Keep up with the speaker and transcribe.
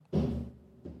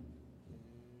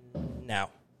now.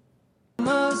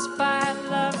 Most fight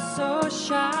love so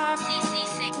sharp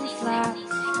and flat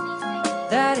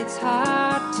that it's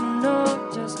hard to know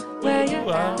just where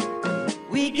you're at.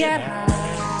 We get high,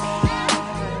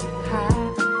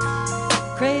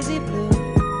 crazy blue,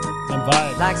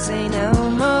 like St.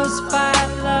 Elmo's fight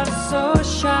love so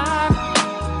sharp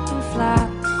and flat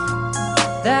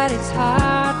that it's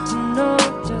hard to know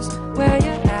just where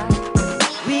you're at.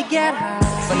 We get high.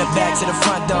 From the back to the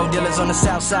front door, dealers on the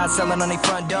south side selling on their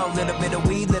front door. Little bit of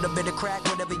weed, little bit of crack,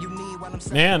 whatever you need. While I'm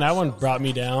Man, that one brought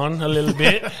me down a little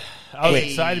bit. I was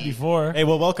excited before. Hey,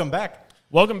 well, welcome back.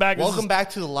 Welcome back. Welcome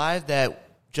back to the live that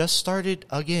just started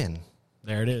again.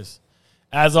 There it is.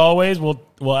 As always, we'll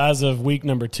as of week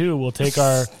number 2, we'll take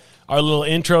our little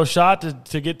intro shot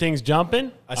to get things jumping.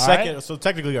 So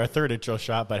technically our third intro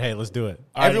shot, but hey, let's do it.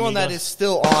 Everyone that is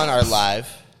still on our live.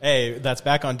 Hey, that's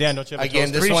back on Dan. Don't you have a Again,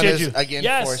 toast? this one is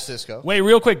Yes. for Cisco. Wait,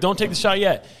 real quick. Don't take the shot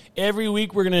yet. Every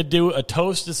week we're going to do a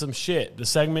toast to some shit. The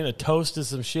segment, a toast to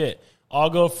some shit. I'll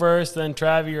go first, then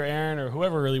Travi or Aaron or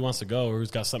whoever really wants to go or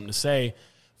who's got something to say.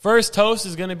 First toast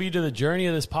is going to be to the journey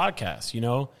of this podcast. You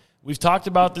know, we've talked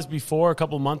about this before a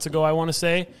couple months ago, I want to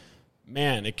say.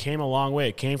 Man, it came a long way.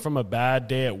 It came from a bad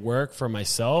day at work for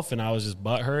myself, and I was just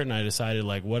butthurt, and I decided,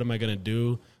 like, what am I going to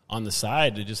do on the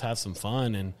side to just have some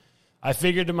fun? And I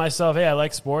figured to myself, hey, I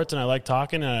like sports, and I like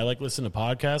talking, and I like listening to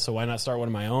podcasts, so why not start one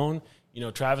of my own? You know,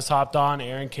 Travis hopped on.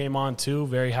 Aaron came on, too.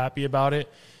 Very happy about it.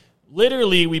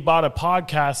 Literally, we bought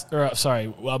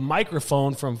a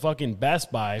microphone from fucking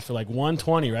Best Buy for like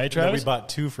 $120, right, Travis? We bought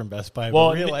 2 from Best Buy.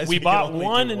 Well, realized we bought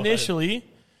one initially,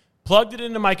 plugged it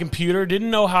into my computer,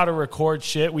 didn't know how to record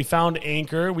shit. We found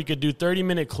Anchor. We could do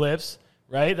 30-minute clips,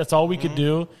 right? That's all we could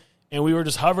do. And we were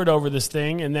just hovered over this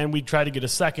thing, and then we tried to get a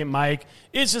second mic.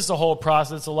 It's just a whole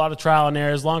process, a lot of trial and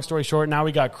errors. Long story short, now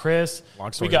we got Chris.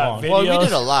 We got videos. Well, we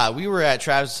did a lot. We were at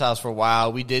Travis' house for a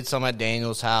while. We did some at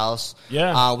Daniel's house.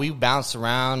 Yeah. We bounced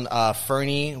around.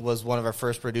 Fernie was one of our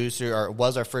first producer, or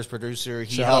was our first producer.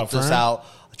 He Shout helped out, us Fern. out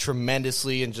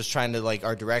tremendously and just trying to, like,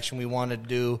 our direction we wanted to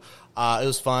do. It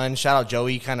was fun. Shout out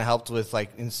Joey. He kind of helped with, like,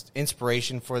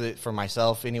 inspiration for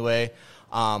myself anyway.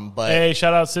 But hey,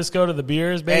 shout out Cisco to the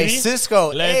beers, baby. Hey,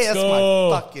 Cisco. Let's that's go.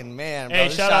 my fucking man, bro. Hey,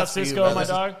 This shout out shot's for you, Cisco, brother. my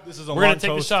dog. This is a We're long going to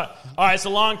take the toast. shot. All right, it's a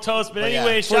long toast. But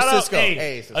anyway, yeah, shout for out. Cisco. Hey,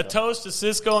 Hey, Cisco. a toast to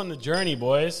Cisco and the journey,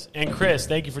 boys. And Chris,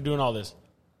 thank you for doing all this.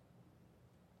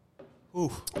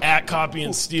 Ooh. At Copy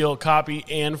and Steal, Copy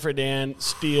and for Dan,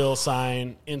 Steal,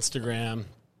 sign, Instagram.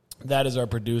 That is our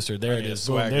producer. There it is.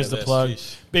 Boom, swag there's of the this. plug.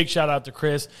 Sheesh. Big shout out to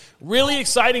Chris. Really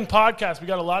exciting podcast. We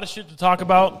got a lot of shit to talk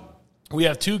about. We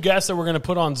have 2 guests that we're going to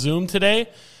put on Zoom today.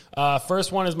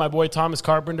 First one is my boy Thomas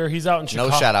Carpenter. He's out in Chicago.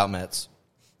 No shout out, Mets.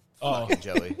 Oh,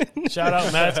 Joey. shout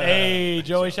out, Mets. Hey,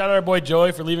 Joey. Shout out our boy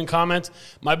Joey for leaving comments.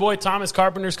 My boy Thomas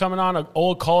Carpenter's coming on, an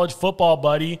old college football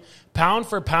buddy. Pound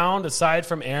for pound, aside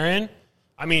from Aaron,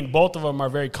 I mean, both of them are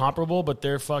very comparable, but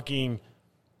they're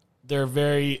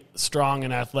very strong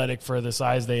and athletic for the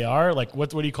size they are. Like, what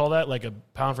do you call that? Like a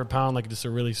pound for pound, like just a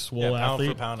really swole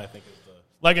athlete? Pound for pound, I think is the...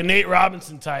 Like a Nate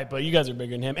Robinson type, but you guys are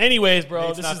bigger than him. Anyways, bro,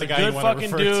 Nate's this not is the a guy you good wanna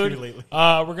fucking refer to dude. lately.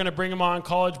 We're gonna bring him on.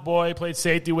 College boy, played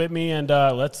safety with me, and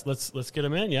let's get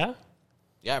him in. Yeah,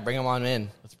 Yeah, bring him on in.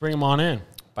 let's bring him on in.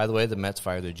 By the way, the Mets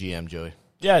fired their GM, Joey.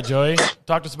 Yeah, Joey,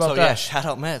 talk to us about So, that. yeah, shout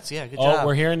out Mets. Yeah, good Oh, job.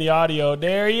 we're hearing the audio.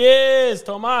 There he is,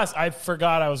 Tomas. I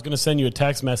forgot I was going to send you a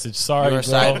text message. Sorry, You were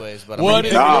bro. sideways, but I'm What gonna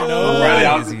is get going it. on? ready.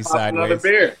 I'll Easy pop another sideways.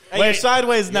 beer. Hey, Wait. you're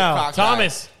sideways now. cockeyed.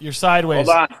 Thomas, you're sideways.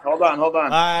 Hold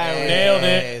on. Hey. Nailed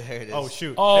it. Hey, there it is. Oh,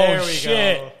 shoot. Oh, there we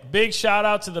shit. go. Big shout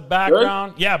out to the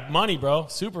background. Yeah, money, bro.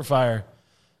 Super fire.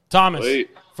 Thomas, Sweet.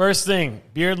 first thing,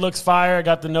 beard looks fire. I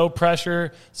got the no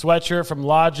pressure sweatshirt from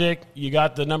Logic. You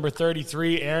got the number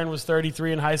 33. Aaron was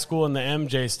 33 in high school and the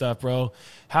MJ stuff, bro.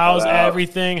 How's Shout out.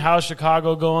 everything? How's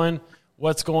Chicago going?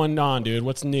 What's going on, dude?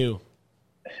 What's new?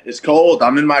 It's cold.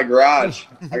 I'm in my garage.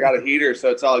 I got a heater, so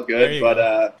it's all There good. you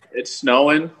But it's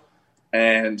snowing,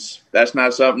 and that's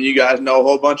not something you guys know a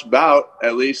whole bunch about,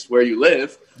 at least where you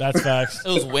live. That's facts. It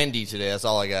was windy today. That's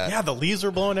all I got. Yeah, the leaves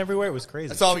are blowing everywhere. It was crazy.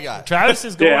 That's all we got. Travis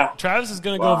is going. Yeah. Travis is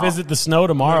going to Wow. go visit the snow I'm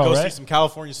tomorrow, going to go right? see some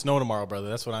California snow tomorrow, brother.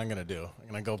 That's what I'm going to do. I'm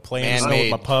going to go play in the snow with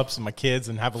Man-made. my pups and my kids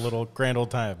and have a little grand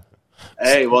old time.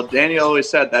 Hey, well, Daniel always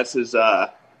said that's his.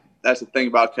 That's the thing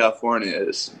about California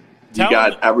is you Tell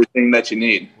got him- everything that you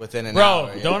need. Within an Bro,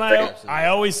 hour. yeah. don't I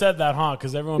always said that, huh?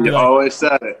 Because everyone be You like, always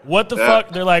said it. what the Yeah. fuck?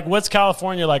 They're like, what's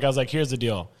California like? I was like, here's the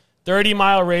deal.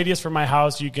 30-mile radius from my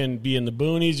house. You can be in the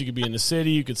boonies. You could be in the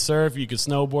city. You could surf. You could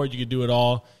snowboard. You could do it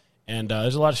all. And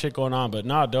there's a lot of shit going on. But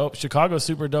nah, dope. Chicago's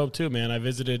super dope too, man. I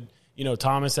visited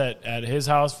Thomas at his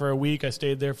house for a week. I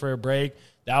stayed there for a break.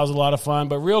 That was a lot of fun.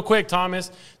 But real quick,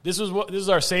 Thomas, this is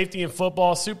our safety in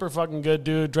football. Super fucking good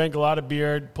dude. Drank a lot of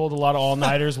beer. Pulled a lot of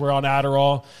all-nighters. We're on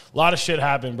Adderall. A lot of shit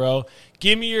happened, bro.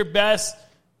 Give me your best,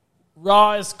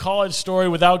 rawest college story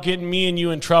without getting me and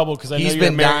you in trouble, because I know He's you're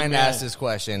been a married dying to man. ask this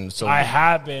question. So I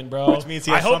have been, bro. Which means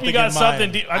he I has hope you something got in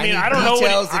something. mind. I need I don't know.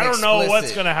 details and I don't know what's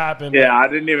explicit. going to happen. Yeah, I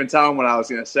didn't even tell him what I was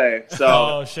going to say. So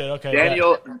Oh shit. Okay.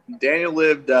 Daniel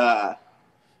lived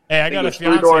Hey, I got a was 3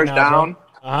 fiance doors now, down.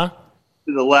 Uh huh.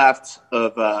 to the left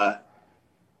of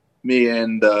me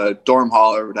in the dorm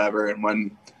hall or whatever. And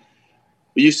when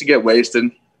we used to get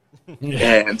wasted,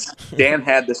 and Dan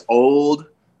had this old,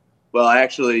 well,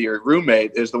 actually, your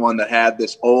roommate is the one that had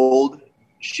this old,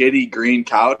 shitty green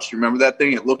couch. You remember that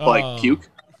thing? It looked like puke.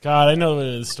 God, I know where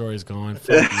this story's going.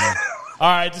 Fuck you. All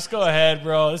right, just go ahead,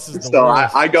 bro. This is the So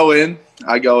worst. I go in.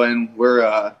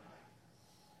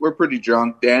 We're pretty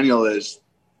drunk. Daniel is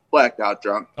blacked out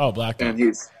drunk. Oh, blacked out.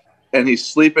 And he's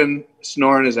sleeping,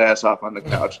 snoring his ass off on the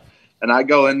couch. And I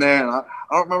go in there, and I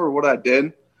don't remember what I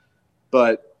did,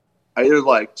 but I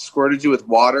either squirted you with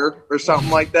water or something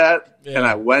like that. Yeah. And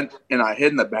I went and I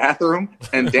hid in the bathroom,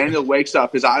 and Daniel wakes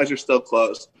up. His eyes are still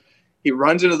closed. He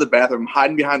runs into the bathroom,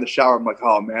 hiding behind the shower. I'm like,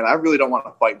 oh, man, I really don't want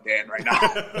to fight Dan right now.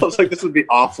 I was like, this would be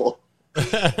awful.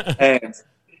 And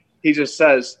he just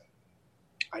says,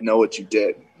 I know what you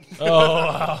did. Oh,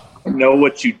 wow. I know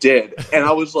what you did. And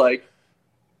I was like,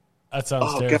 That sounds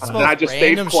oh, terrifying. God. And I just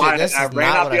stayed Random quiet. shit. This I is ran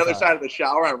not out what the I other thought. side of the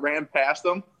shower. I ran past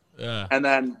him. Yeah. And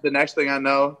then the next thing I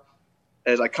know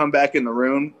is I come back in the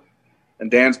room, and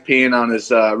Dan's peeing on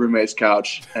his roommate's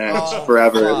couch. And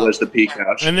forever it was the pee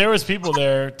couch. And there was people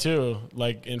there, too,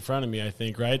 in front of me, I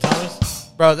think. Right, Thomas?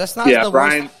 bro, that's not Yeah, the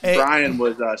Brian. worst. Hey, Brian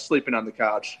was sleeping on the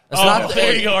couch. that's Oh, not the,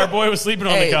 there you go. Our boy was sleeping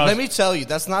on the Hey, couch. let me tell you,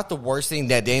 that's not the worst thing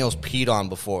that Daniel's peed on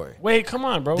before. Wait, come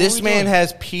on, bro. What This are we man doing?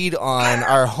 has peed on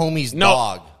our homie's No.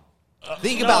 dog.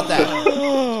 Think about that.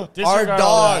 Our Disregard all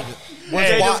dog that. was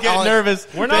Hey, wa- just getting on- nervous.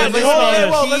 We're not This doing man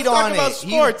this. Well, let's peed talk on about it.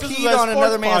 sports. He This is peed a on another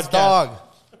sports man's podcast. dog.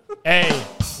 Hey,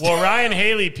 well, Ryan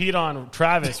Haley peed on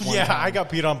Travis one Yeah, time. I got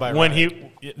peed on by when Ryan.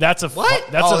 That's a What?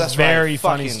 that's Oh, a that's very right.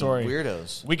 funny Fucking story.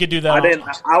 weirdos. We could do that.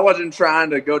 I wasn't trying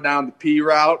to go down the pee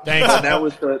route. Thanks.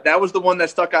 But that was the one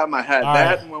that stuck out in my head. All that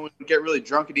right. and when we get really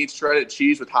drunk and eat shredded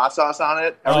cheese with hot sauce on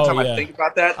it. Every Oh, time yeah. I think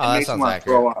about that, Oh, it that makes me sounds want to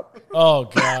accurate. throw up. Oh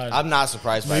God, I'm not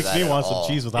surprised by Makes that. me at want all.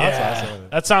 some cheese with hot sauce yeah, on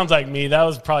it. that sounds like me. That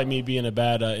was probably me being a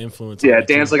bad influence. Yeah, on me,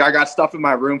 Dan's too. like, I got stuff in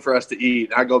my room for us to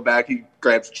eat. I go back, he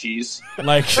grabs cheese.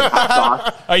 like,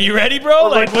 Sauce. are you ready, bro?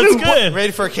 Like, what's good?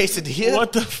 Ready for a quesadilla?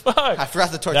 What the fuck? I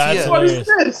forgot the That's tortilla. What is hilarious.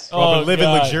 this? Bro, I've been living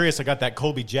God. luxurious. I got that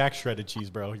Colby Jack shredded cheese,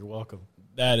 bro. You're welcome.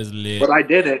 That is lit. But I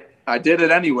did it. I did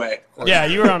it anyway. Yeah,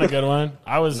 you were on a good one.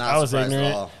 I was Not surprised at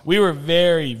ignorant. all. We were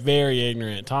very, very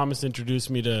ignorant. Thomas introduced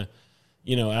me to,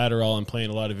 Adderall and playing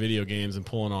a lot of video games and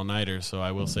pulling all nighters. So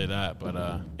I will say that.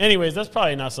 But anyways, that's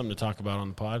probably not something to talk about on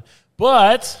the pod.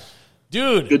 But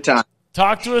dude, Good time.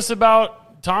 talk to us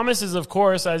about Thomas. Is of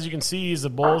course, as you can see, he's a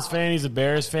Bulls fan. He's a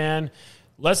Bears fan.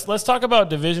 Let's talk about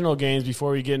divisional games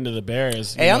before we get into the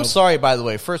Bears. Hey, I'm sorry, by the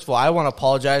way. First of all, I want to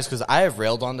apologize because I have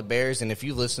railed on the Bears, and if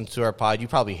you listen to our pod, you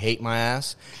probably hate my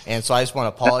ass. And so I just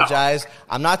want to apologize.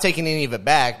 I'm not taking any of it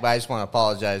back, but I just want to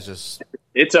apologize. Just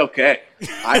It's okay.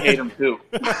 I hate him too.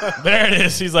 There it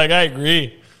is. He's like, I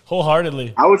agree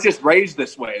wholeheartedly. I was just raised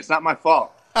this way. It's not my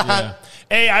fault. Yeah.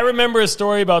 Hey, I remember a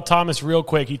story about Thomas real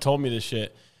quick. He told me this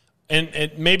shit.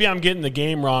 And maybe I'm getting the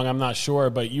game wrong. I'm not sure.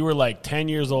 But you were like 10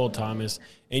 years old, Thomas,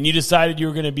 and you decided you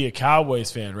were going to be a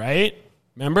Cowboys fan, right?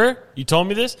 Remember? You told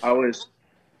me this? I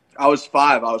was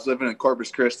 5. I was living in Corpus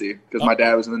Christi because my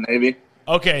dad was in the Navy.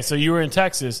 Okay, so you were in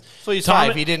Texas. so he's Thomas-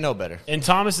 five. He didn't know better. And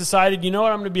Thomas decided, you know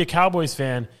what, I'm going to be a Cowboys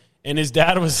fan. And his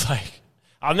dad was like,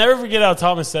 I'll never forget how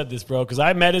Thomas said this, bro, because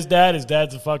I met his dad. His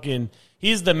dad's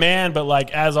he's the man, but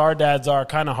like as our dads are,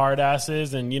 kind of hard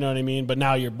asses, and you know what I mean? But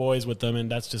now you're boys with them, and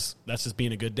that's just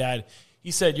being a good dad. He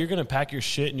said, you're going to pack your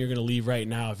shit and you're going to leave right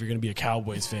now if you're going to be a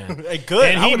Cowboys fan. Hey, good.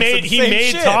 And I he would've said made the he same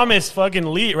made shit. Thomas fucking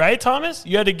leave, right, Thomas?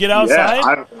 You had to get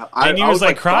outside? I and he was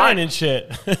like crying crying. and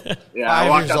shit. Yeah, 5 I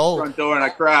walked years out old. the front door and I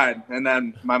cried, and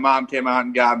then my mom came out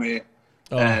and got me,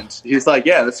 Oh. and he's like,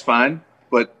 "Yeah, that's fine,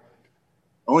 but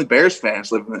only Bears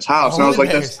fans live in this house." And I was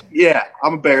Only like, Bears.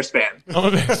 I'm a Bears fan." I'm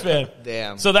a Bears fan.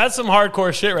 Damn. So that's some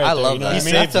hardcore shit right I there. love you know that. what I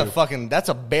mean?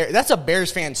 That's a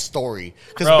Bears fan story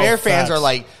because Bro, Bear fans facts. are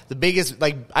like the biggest.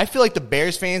 Like I feel like the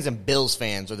Bears fans and Bills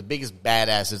fans are the biggest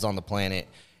badasses on the planet.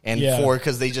 And Yeah.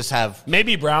 because they just have,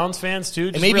 Maybe Browns fans too.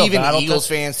 and Just maybe real even battle Eagles test.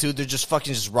 fans too. They're just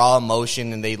fucking just raw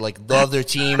emotion, and they like love their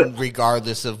team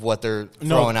regardless of what they're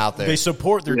throwing out there. They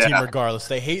support their team Yeah. regardless.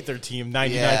 They hate their team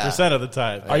 99% of the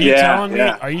time. Are you Yeah, telling me?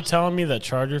 yeah. Are you telling me that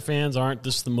Charger fans aren't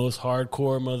just the most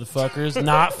hardcore motherfuckers?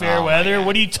 Not fair weather.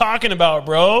 What are you talking about,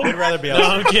 bro? I'd rather be No,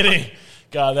 outside. I'm kidding.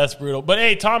 God, that's brutal. But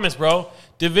hey, Thomas, bro,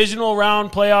 divisional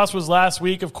round playoffs was last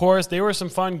week. Of course, there were some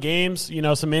fun games. You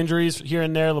know, some injuries here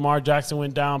and there. Lamar Jackson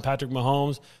went down. Patrick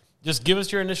Mahomes. Just give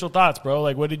us your initial thoughts, bro.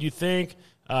 Like, what did you think?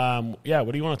 What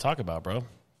do you want to talk about, bro?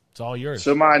 It's all yours.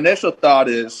 So my initial thought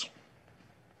is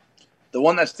the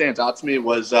one that stands out to me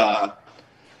was the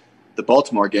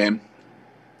Baltimore game.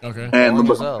 Okay. And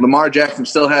Boring as hell. Lamar Jackson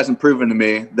still hasn't proven to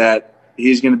me that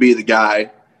he's going to be the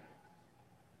guy.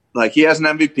 Like, he has an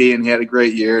MVP and he had a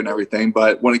great year and everything,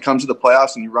 but when it comes to the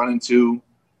playoffs and you run into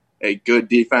a good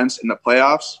defense in the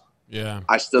playoffs, Yeah.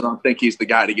 I still don't think he's the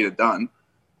guy to get it done.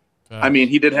 I mean,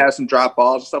 he did have some drop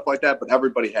balls and stuff like that, but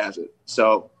everybody has it.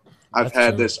 So I've That's had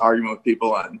true. this argument with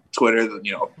people on Twitter, that,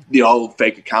 you know, the old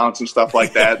fake accounts and stuff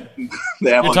like that. They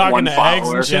have You're like talking one to eggs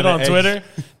follower. and shit Yeah, on the eggs. Twitter?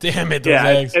 Damn it, those Yeah,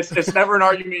 eggs. it's never an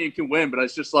argument you can win, but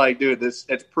it's just like, dude, it's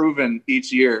proven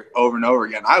each year over and over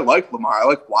again. I like Lamar. I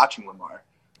like watching Lamar,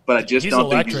 but I just He's don't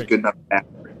think he's electric. good enough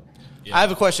actor. I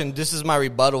have a question. This is my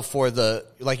rebuttal for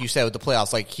like you said, with the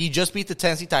playoffs. Like, he just beat the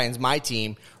Tennessee Titans, my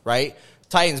team, right?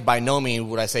 Titans, by no means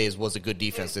would I say was a good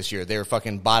defense this year. They were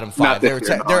fucking bottom five. Not this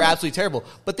year, no. They're absolutely terrible.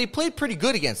 But they played pretty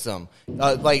good against them.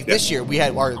 This year, in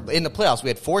the playoffs, we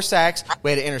had 4 sacks. We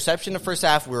had an interception in the first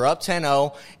half. We were up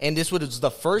 10-0. And this was the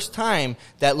first time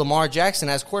that Lamar Jackson,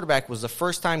 as quarterback, was the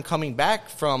first time coming back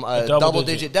from a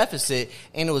double-digit deficit.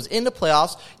 And it was in the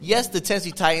playoffs. Yes, the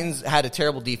Tennessee Titans had a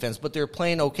terrible defense, but they were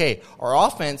playing okay. Our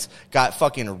offense got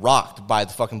fucking rocked by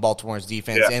the fucking Baltimore's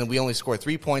defense. Yeah. And we only scored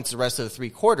 3 points the rest of the 3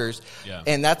 quarters. Yeah.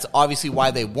 And that's obviously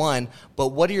why they won. But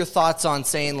what are your thoughts on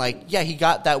saying, like, yeah, he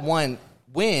got that one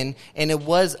win, and it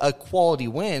was a quality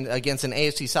win against an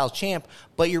AFC South champ,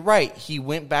 but you're right. He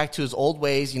went back to his old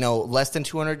ways, less than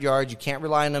 200 yards. You can't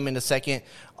rely on him in the second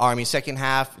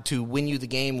half to win you the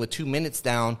game with 2 minutes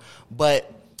down.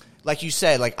 But like you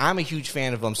said, like, I'm a huge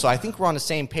fan of him, so I think we're on the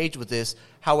same page with this.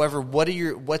 However, what do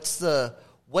you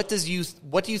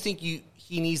think he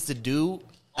needs to do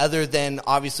other than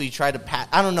obviously try to pass?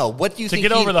 I don't know. What do you think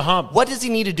get over the hump? What does he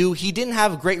need to do? He didn't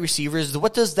have great receivers.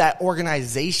 What does that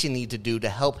organization need to do to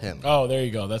help him? Oh, there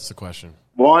you go. That's the question.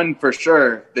 One, for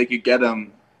sure, they could get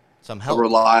him Some a help.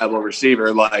 reliable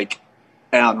receiver like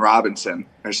Allen Robinson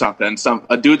or something.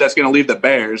 A dude that's going to leave the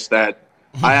Bears that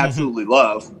I absolutely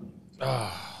love.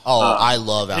 I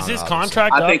love Allen Is his Robinson.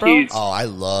 contract I up, think bro? he's Oh, I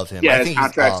love him. yeah, I his think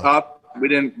contract's up. We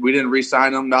didn't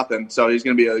re-sign him, nothing. So he's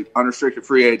going to be an unrestricted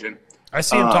free agent. I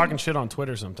see him talking shit on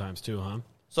Twitter sometimes too, huh?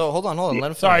 So hold on. Let him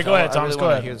finish. Sorry, go ahead, I Thomas, really go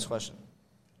wanna ahead. hear this question.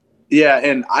 Yeah,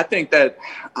 and I think that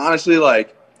honestly,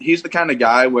 like, he's the kind of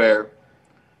guy where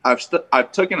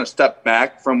I've taken a step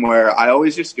back from where I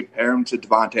always used to compare him to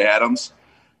Devontae Adams,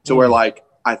 to where, like,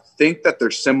 I think that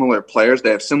they're similar players.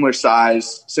 They have similar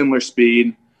size, similar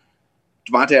speed.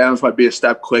 Devontae Adams might be a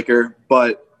step quicker,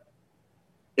 but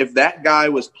if that guy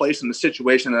was placed in the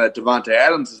situation that Devontae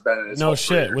Adams has been in his No whole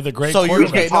shit, career, with a great So you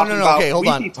quarterback. okay? talking No. about- Okay, hold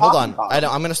we on. keep Hold talking on.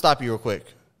 about I'm going to stop you real quick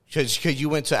because you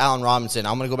went to Allen Robinson.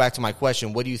 I'm going to go back to my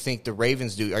question. What do you think the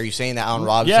Ravens do? Are you saying that Allen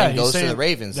Robinson he's goes to saying the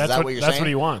Ravens? Is that's that what- what you're that's saying? what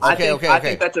he wants. I Okay.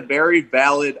 think that's a very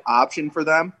valid option for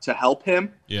them to help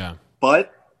him. Yeah.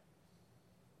 But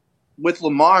with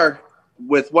Lamar,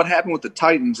 with what happened with the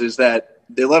Titans is that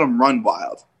they let him run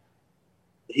wild.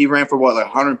 He ran for what, like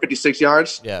 156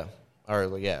 yards? Yeah.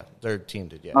 Their team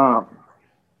did. Yeah.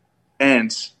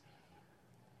 And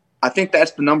I think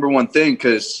that's the number one thing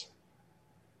because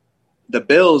the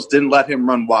Bills didn't let him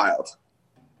run wild.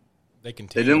 They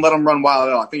They didn't let him run wild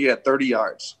at all. I think he had 30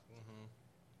 yards.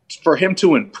 For him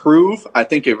to improve, I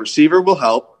think a receiver will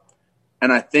help.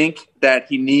 And I think that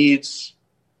he needs –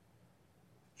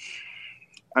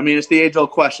 I mean, it's the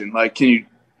age-old question. Like, can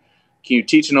you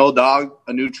teach an old dog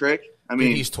a new trick? I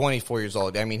mean, he's 24 years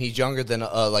old. I mean, he's younger than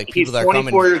like he's people that are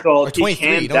coming. 24 years old. Or 23. He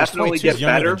can No, he's definitely 22. get He's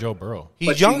younger better. than Joe Burrow. He's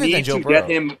but younger you than need Joe to Burrow. get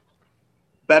him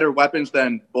better weapons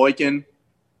than Boykin.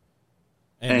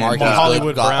 And Marquise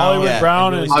Hollywood Goodwin. Brown. Hollywood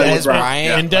Brown and Hollywood Des Brown, Bryant.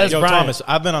 yeah. And Des Yo, Bryant. Thomas,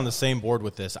 I've been on the same board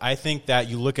with this. I think that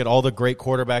you look at all the great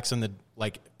quarterbacks in the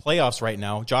playoffs right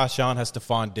now. Josh Allen has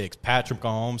Stephon Diggs. Patrick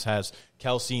Mahomes has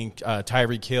Kelsey and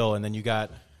Tyreek Hill. And then you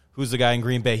got, who's the guy in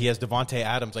Green Bay? He has Devontae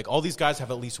Adams. Like, all these guys have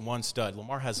at least one stud.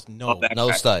 Lamar has no. No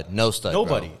stud.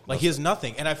 Nobody. Bro. Like, he has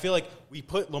nothing. And I feel like we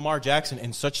put Lamar Jackson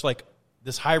in such, like,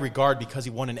 this high regard because he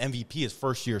won an MVP his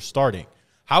first year starting.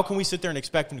 How can we sit there and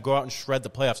expect him to go out and shred the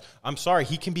playoffs? I'm sorry,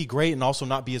 he can be great and also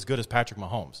not be as good as Patrick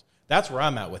Mahomes. That's where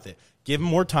I'm at with it. Give him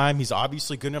more time. He's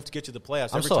obviously good enough to get to the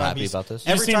playoffs. I'm so happy about this.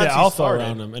 You just need an alpha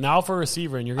around him, an alpha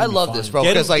receiver, and you're going to be love fine. this, bro.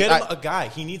 Get him, Like, get him a guy.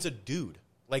 He needs a dude.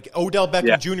 Like Odell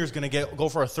Beckham Jr. is going to go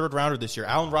for a third rounder this year.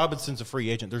 Allen Robinson's a free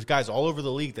agent. There's guys all over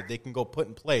the league that they can go put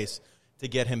in place to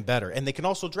get him better. And they can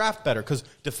also draft better because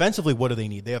defensively, what do they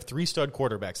need? They have 3 stud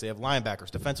quarterbacks. They have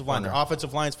linebackers, defensive line. Their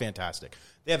offensive line's fantastic.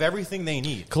 They have everything they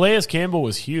need. Calais Campbell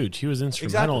was huge. He was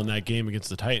instrumental in that game against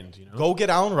the Titans. You know? Go get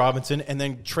Allen Robinson and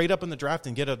then trade up in the draft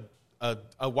and get a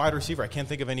wide receiver. I can't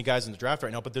think of any guys in the draft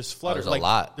right now, but there's flutter. There's a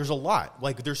lot. There's a lot.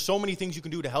 Like there's so many things you can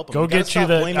do to help him. Go get you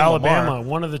the Alabama, Lamar.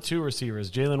 one of the 2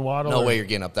 receivers, Jalen Waddle. No way you're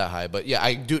getting up that high, but yeah,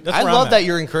 I do. That's I where love I'm that at.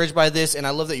 you're encouraged by this, and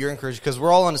I love that you're encouraged because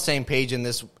we're all on the same page in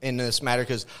this matter.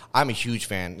 Because I'm a huge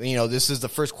fan. You know, this is the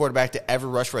first quarterback to ever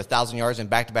rush for 1,000 yards in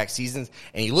back-to-back seasons,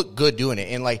 and he looked good doing it.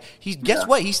 And like guess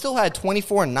what? He still had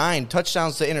 24-9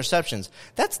 touchdowns to interceptions.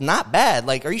 That's not bad.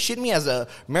 Like, are you shitting me? As a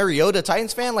Mariota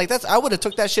Titans fan, like I would have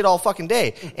took that shit all fucking day.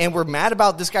 And we're mad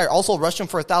about this guy also rushing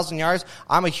for 1,000 yards.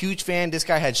 I'm a huge fan. This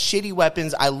guy had shitty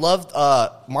weapons. I loved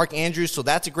Mark Andrews, so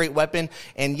that's a great weapon.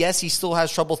 And yes, he still has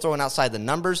trouble throwing outside the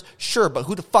numbers. Sure, but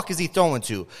who the fuck is he throwing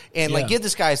to? And like, give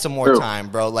this guy some more time,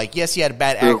 bro. Like, yes, he had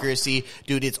bad accuracy,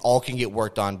 dude. It's all can get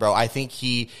worked on, bro. I think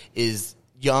he is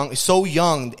young, so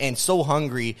young and so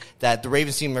hungry that the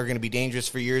Ravens team are going to be dangerous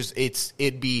for years.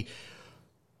 It'd be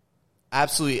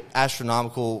absolutely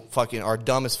astronomical fucking or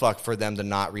dumb as fuck for them to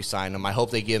not re-sign him. I hope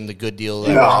they give him the good deal.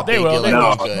 No, they will.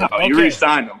 You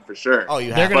re-signed him for sure. Oh,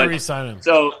 you They're have. going to re-sign him.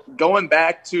 So going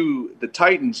back to the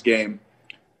Titans game,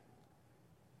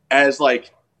 as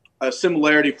like a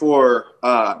similarity for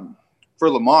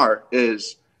Lamar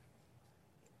is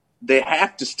they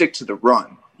have to stick to the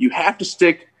run. You have to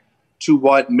stick to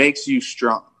what makes you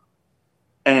strong.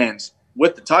 And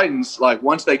with the Titans, like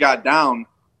once they got down,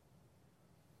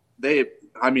 Derrick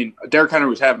Henry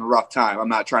was having a rough time. I'm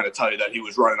not trying to tell you that he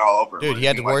was running all over him. Dude, he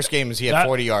had the worst game. He had That-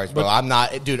 40 yards, bro. I'm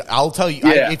not, dude. I'll tell you.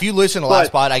 Yeah. If you listen to last But-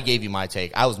 spot, I gave you my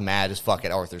take. I was mad as fuck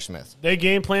at Arthur Smith. They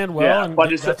game planned well. Yeah, and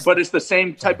but it's that's- the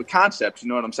same type of concept. You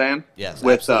know what I'm saying? Yes,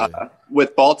 With absolutely.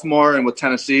 with Baltimore and with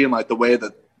Tennessee and like the way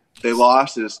that they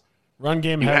lost is run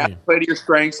game you have heavy. to play to your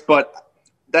strengths, but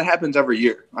that happens every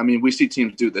year. I mean, we see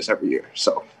teams do this every year,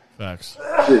 so Facts.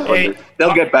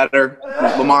 they'll get better.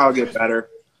 Lamar will get better.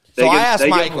 So I asked they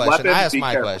my get question. weapons, I asked be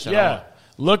my careful. question. Yeah.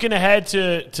 Looking ahead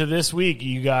to this week,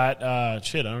 you got I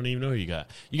don't even know who you got.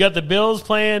 You got the Bills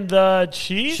playing the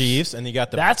Chiefs. And you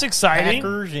got the That's exciting.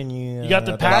 Packers, and You got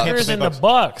the Packers and the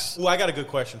Bucks. Ooh, I got a good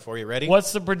question for you. Ready?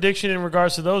 What's the prediction in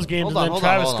regards to those games? Hold And on, then hold on,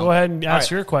 Travis, hold on. go ahead and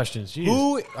ask right. your questions. Jeez.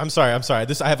 Who? I'm sorry.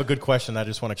 I have a good question. I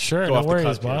just want to Sure, go no off worries, the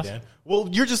cusp here, boss. Dan. Well,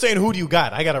 you're just saying who do you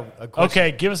got? I got a question.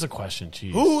 Okay, give us a question.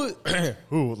 Jeez.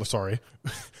 Who? Sorry.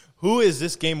 Who is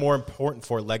this game more important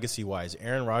for legacy wise,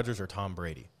 Aaron Rodgers or Tom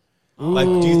Brady? Like,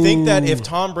 do you think that if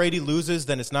Tom Brady loses,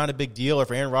 then it's not a big deal? Or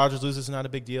if Aaron Rodgers loses, it's not a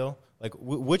big deal? Like,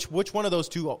 which one of those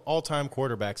two all-time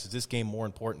quarterbacks is this game more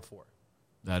important for?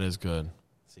 That is good.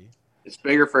 See, It's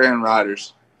bigger for Aaron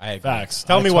Rodgers. I agree. Facts.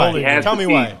 Tell I me totally why. agree. Tell me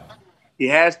why. He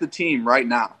has the team right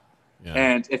now. Yeah.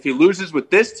 And if he loses with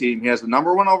this team, he has the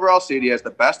number 1 overall seed. He has the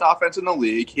best offense in the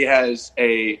league. He has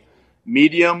a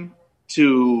medium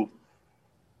to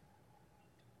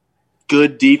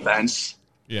good defense.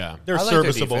 Yeah. They're I like their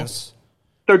serviceable. defense.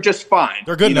 They're just fine.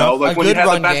 They're good you know, enough. like A when you good have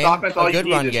the run best game. offense, all A you good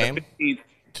need run is game. a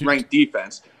 15th ranked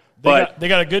defense. They But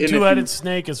got a good and if two-headed you-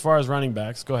 snake as far as running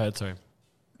backs. Go ahead, sorry.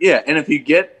 Yeah, and if you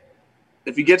get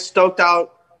stoked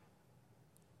out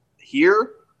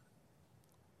here,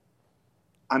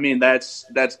 I mean that's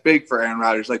big for Aaron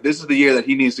Rodgers. Like this is the year that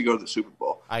he needs to go to the Super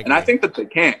Bowl, I and I agree. think that they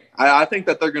can. I think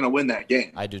that they're going to win that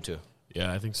game. I do too.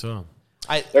 Yeah, I think so.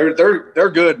 They're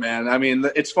good, man. I mean,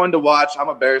 it's fun to watch. I'm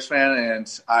a Bears fan,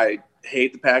 and I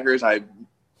hate the Packers. I've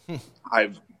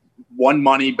won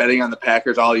money betting on the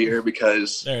Packers all year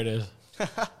because There it is.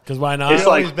 Because why not? it's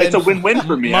like it's a win-win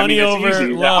for me. Money I mean, it's over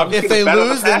easy. love. I'm just If gonna they bet on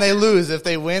the lose, then they Packers. lose. If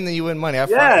they win, then you win money.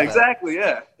 Yeah, exactly.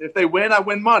 Yeah, if they win, I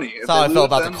win money. If That's how I they felt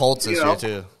lose, about then, the Colts this you know, year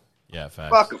too. Yeah,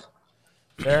 facts. Fuck them.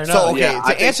 Fair enough. So okay, Yeah, I to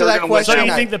think answer they're that gonna win. So question,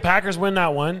 you I- think the Packers win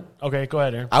that one? Okay, go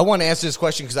ahead, Aaron. I want to answer this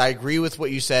question because I agree with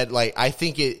what you said. Like, I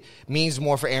think it means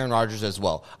more for Aaron Rodgers as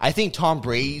well. I think Tom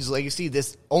Brady's legacy,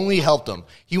 this only helped him.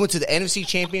 He went to the NFC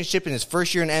Championship in his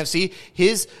first year in the NFC.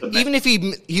 Even if he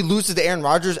loses to Aaron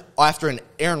Rodgers after an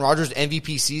Aaron Rodgers'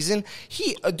 MVP season.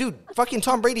 Dude, fucking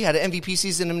Tom Brady had an MVP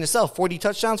season in himself. 40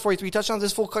 touchdowns, 43 touchdowns.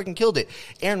 This fool fucking killed it.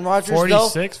 Aaron Rodgers,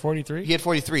 46, 43? He had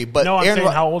 43. But no, I'm Aaron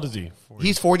saying, how old is he? 40.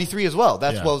 He's 43 as well.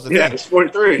 That's what was the thing. Yeah, he's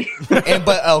 43.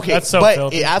 That's so but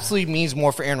filthy. it absolutely means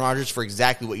more for Aaron Rodgers for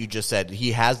exactly what you just said.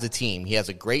 He has the team. He has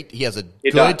a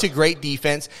good to great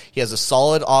defense. He has a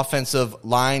solid offensive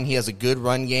line. He has a good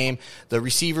run game. The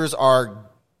receivers are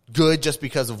good just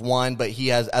because of one, but he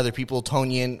has other people.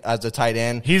 Tonyan as a tight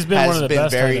end. He's been one of the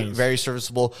best tight very, ends. very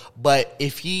serviceable. But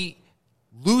if he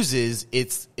loses,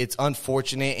 it's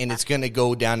unfortunate, and it's going to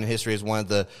go down in history as one of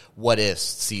the what-if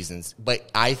seasons. But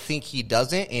I think he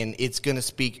doesn't, and it's going to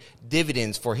speak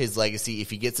dividends for his legacy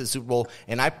if he gets the Super Bowl.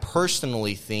 And I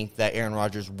personally think that Aaron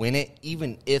Rodgers win it,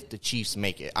 even if the Chiefs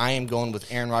make it. I am going with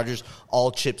Aaron Rodgers, all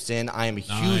chips in. I am a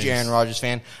huge Aaron Rodgers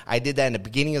fan. I did that in the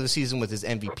beginning of the season with his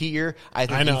MVP year. I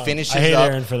think he finishes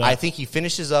Aaron for that. I think he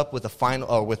finishes up with a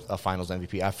finals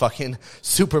MVP, a fucking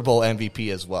Super Bowl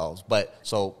MVP as well. But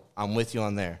so I'm with you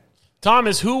on there.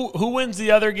 Thomas, who wins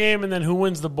the other game, and then who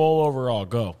wins the bowl overall?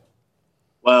 Go.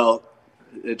 Well,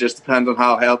 it just depends on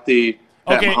how healthy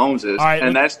Pat Mahomes is. All right,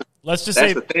 and let's just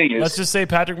say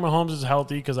Patrick Mahomes is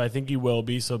healthy, because I think he will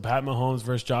be. So Pat Mahomes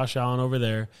versus Josh Allen over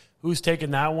there. Who's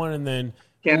taking that one? And then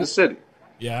Kansas City.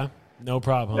 Yeah, no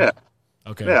problem. Yeah.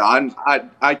 Okay. Yeah,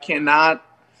 I cannot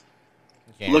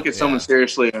look at someone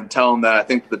seriously and tell them that I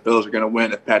think the Bills are going to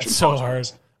win if Patrick Mahomes so hard.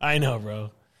 wins. I know, bro.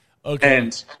 Okay.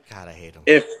 And God, I hate him.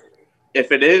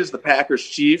 If it is the Packers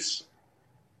Chiefs,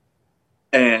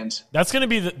 and that's going to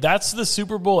be that's the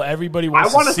Super Bowl everybody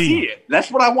wants to see. It.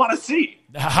 That's what I want to see.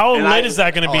 How lit is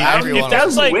that going to be? If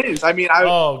that's like wins, I mean,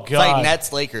 oh god, it's like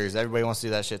Nets Lakers. Everybody wants to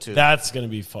do that shit too. That's going to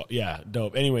be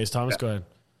dope. Anyways, Thomas, go ahead.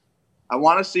 I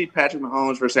want to see Patrick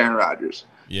Mahomes versus Aaron Rodgers,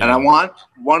 yeah. And I want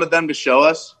one of them to show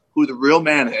us who the real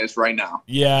man is right now.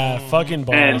 Yeah, fucking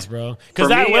balls, bro. Because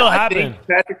that will happen.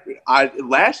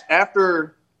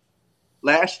 After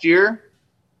last year,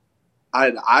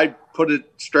 I put it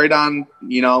straight on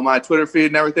my Twitter feed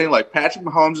and everything. Like, Patrick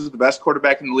Mahomes is the best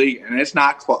quarterback in the league, and it's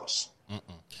not close.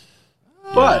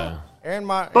 But Aaron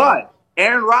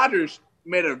Rodgers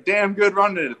made a damn good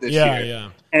run at it this year. Yeah.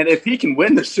 And if he can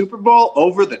win the Super Bowl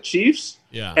over the Chiefs,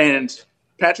 yeah, and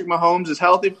Patrick Mahomes is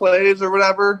healthy, plays or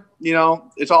whatever,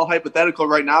 it's all hypothetical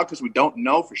right now because we don't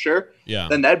know for sure. Yeah.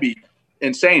 Then that'd be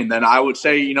insane. Then I would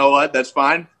say, you know what, that's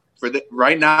fine. For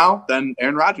right now, then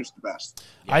Aaron Rodgers is the best.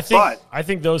 I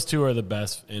think those two are the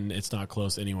best, and it's not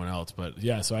close to anyone else. But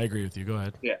yeah, so I agree with you. Go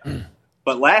ahead. Yeah.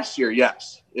 But last year,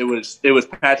 yes, it was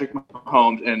Patrick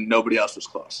Mahomes, and nobody else was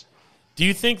close. Do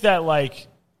you think that,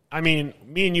 me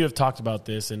and you have talked about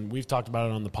this, and we've talked about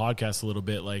it on the podcast a little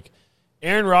bit,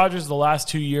 Aaron Rodgers the last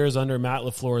 2 years under Matt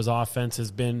LaFleur's offense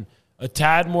has been a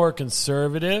tad more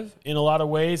conservative in a lot of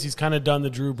ways. He's kind of done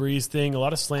the Drew Brees thing, a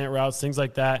lot of slant routes, things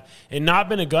like that, and not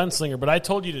been a gunslinger. But I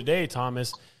told you today,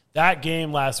 Thomas, that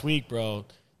game last week, bro,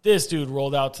 this dude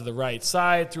rolled out to the right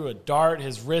side, threw a dart.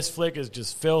 His wrist flick is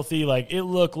just filthy. It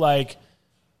looked like,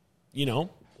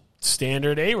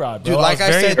 standard A-Rod, bro. Dude, like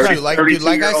I said,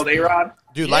 A-Rod?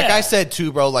 Dude, like I said,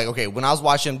 too, bro, when I was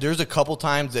watching him, there's a couple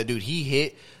times that, dude, he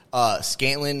hit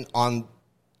Scantlin on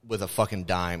with a fucking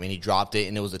dime, and he dropped it,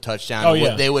 and it was a touchdown. Oh,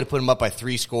 yeah. They would have put him up by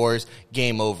 3 scores,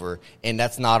 game over. And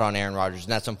that's not on Aaron Rodgers,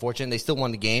 and that's unfortunate. They still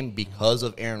won the game because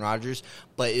of Aaron Rodgers,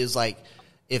 but it's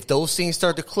if those things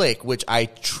start to click, which I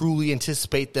truly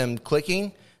anticipate them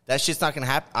clicking, that shit's not going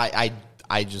to happen.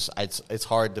 It's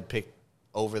hard to pick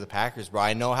over the Packers, bro.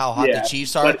 I know how hot the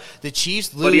Chiefs are. The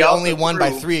Chiefs literally only won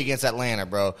by 3 against Atlanta,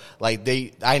 bro.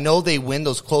 I know they win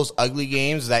those close, ugly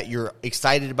games that you're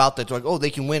excited about. That they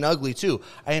can win ugly too.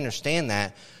 I understand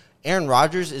that. Aaron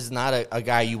Rodgers is not a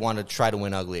guy you want to try to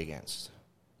win ugly against.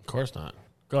 Of course not.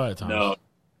 Go ahead, Thomas.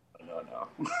 No.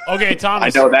 Okay,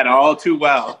 Thomas. I know that all too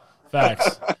well.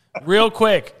 Facts. Real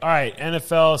quick. All right,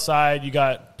 NFL side, you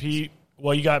got P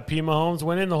Mahomes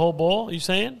winning the whole bowl, you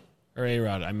saying? Or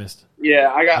A-Rod? I missed.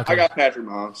 Yeah, I got Patrick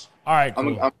Mahomes. All right,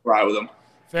 cool. I'm right with him.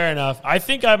 Fair enough. I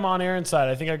think I'm on Aaron's side.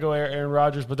 I think I go Aaron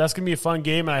Rodgers, but that's going to be a fun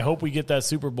game, and I hope we get that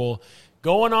Super Bowl.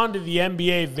 Going on to the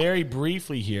NBA very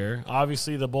briefly here.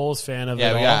 Obviously, the Bulls fan of it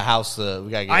all. Yeah, we got a house. We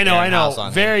got to get I know. House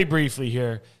on very briefly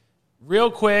here.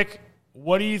 Real quick,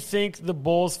 what do you think the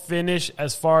Bulls finish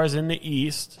as far as in the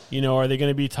East? Are they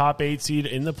going to be top 8 seed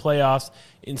in the playoffs?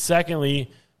 And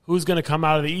secondly, who's going to come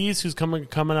out of the East? Who's coming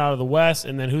out of the West?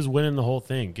 And then who's winning the whole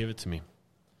thing? Give it to me.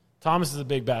 Thomas is a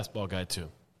big basketball guy, too.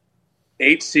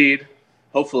 8 seed,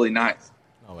 hopefully 9th.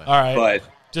 All right. But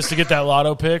just to get that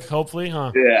lotto pick, hopefully,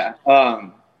 huh? Yeah.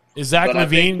 Is Zach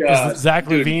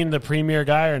LaVine the premier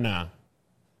guy or not?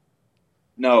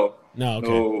 No. No, okay.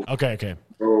 No. Okay.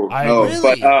 No. Really?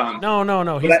 But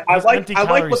no. But I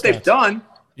like what they've done.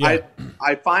 Yeah.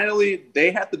 I finally,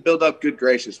 they have to build up good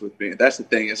graces with me. That's the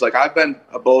thing. It's like I've been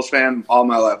a Bulls fan all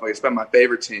my life. Like it's been my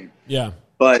favorite team. Yeah.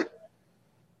 But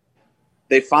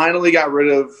they finally got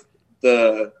rid of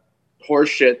the horse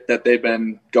shit that they've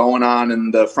been going on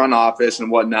in the front office and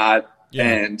whatnot. Yeah.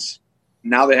 And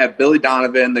now they have Billy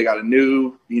Donovan. They got a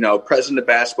new, president of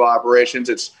basketball operations.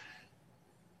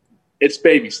 It's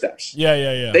baby steps.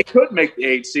 Yeah. They could make the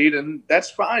 8 seed, and that's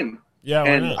fine. Yeah, why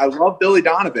and not? I love Billy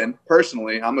Donovan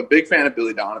personally. I'm a big fan of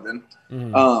Billy Donovan.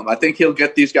 I think he'll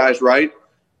get these guys right,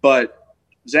 but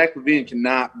Zach LaVine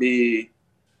cannot be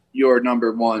your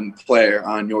number one player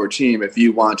on your team if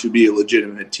you want to be a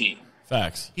legitimate team.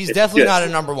 Facts. He's definitely not a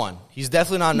number one. He's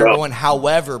definitely not a number one.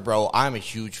 However, bro, I'm a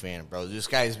huge fan, bro. This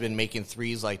guy's been making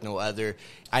threes like no other.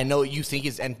 I know you think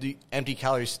it's empty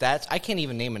calorie stats. I can't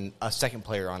even name a second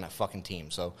player on that fucking team.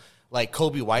 So, like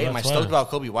Kobe White, am I stoked about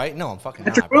Kobe White? No, I'm fucking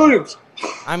not. Patrick Williams.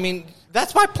 I mean,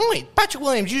 that's my point. Patrick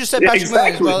Williams. You just said Patrick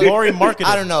Williams, bro. Glory marketing.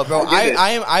 I don't know, bro.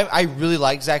 I really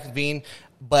like Zach LaVine,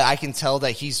 but I can tell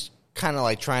that he's kind of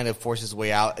like trying to force his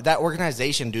way out. That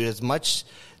organization, dude,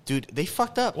 Dude, they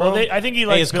fucked up. Well, I think he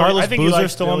likes. is Carlos Boozer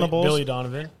still on the Bulls? Billy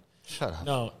Donovan. Shut up.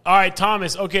 No. All right,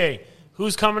 Thomas. Okay,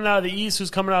 who's coming out of the East? Who's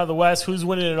coming out of the West? Who's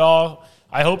winning it all?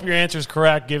 I hope your answer is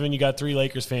correct, given you got 3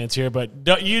 Lakers fans here. But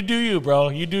you do you, bro.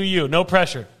 You do you. No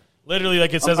pressure. Literally,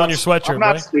 like it says on your sweatshirt. I'm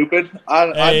not boy. stupid.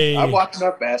 I watch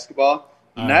enough basketball.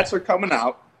 The Nets are coming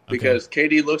out because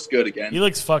KD looks good again. He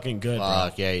looks fucking good, bro.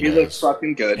 Fuck, yeah, He looks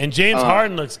fucking good. And James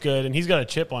Harden looks good, and he's got a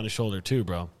chip on his shoulder too,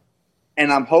 bro.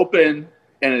 And I'm hoping,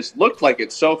 and it's looked like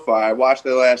it so far. I watched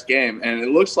the last game, and it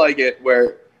looks like it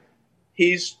where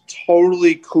he's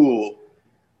totally cool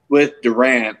with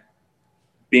Durant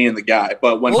being the guy.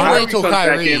 But when We'll Kyrie wait till comes back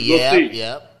Kyrie.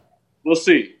 in, we'll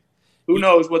see. Who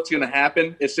knows what's going to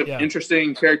happen? It's an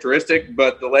interesting characteristic,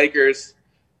 but the Lakers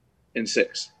in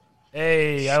 6.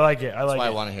 Hey, I like it. That's what I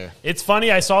want to hear. It's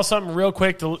funny. I saw something real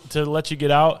quick to let you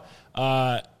get out.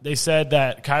 They said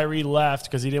that Kyrie left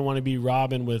because he didn't want to be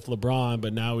Robin with LeBron,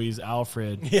 but now he's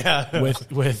Alfred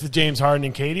with James Harden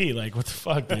and KD. Like, what the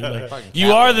fuck, dude? Like,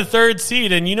 you are the 3rd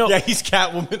seed, and he's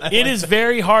Catwoman. It is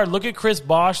very hard. Look at Chris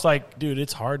Bosh. Like, dude,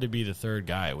 it's hard to be the 3rd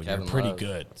guy when Kevin you're pretty Love.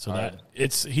 good. So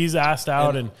he's asked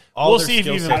out, and all we'll their see if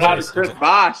he skill even Shout out to plays. Chris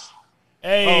Bosh.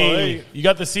 Hey, you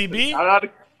got the CB? Shout out to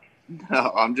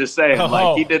No, I'm just saying,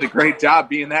 like, he did a great job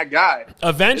being that guy.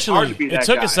 Eventually, be it that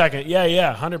took guy. a second.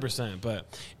 Yeah, 100%. But,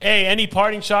 hey, any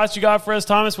parting shots you got for us,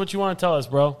 Thomas? What you want to tell us,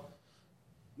 bro?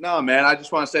 No, man, I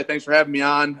just want to say thanks for having me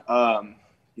on.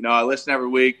 I listen every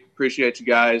week. Appreciate you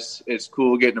guys. It's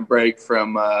cool getting a break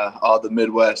from all the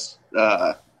Midwest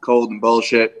cold and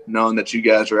bullshit, knowing that you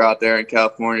guys are out there in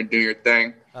California doing your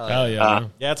thing. Hell yeah.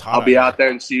 man. Yeah, it's hot. I'll be out there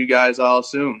and see you guys all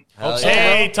soon.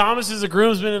 Hey, Thomas is a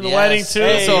groomsman in the Yes. wedding, too.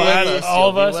 Hey, so be with add us. all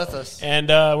of You'll be us. with us. And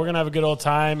we're going to have a good old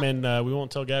time, and we won't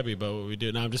tell Gabby about what we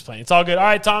do. No, I'm just playing. It's all good. All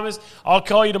right, Thomas, I'll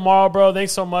call you tomorrow, bro.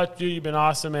 Thanks so much, dude. You've been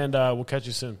awesome, and we'll catch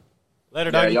you soon. Later,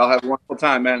 Yeah, doggy. y'all have a wonderful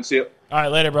time, man. See you. All right,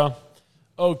 later, bro.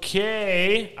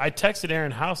 Okay. I texted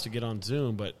Aaron House to get on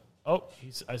Zoom, but,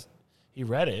 he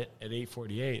read it at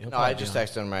 8:48. No, I just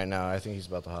texted him right now. I think he's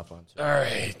about to hop on, too. All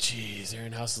right, jeez,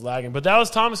 Aaron House is lagging. But that was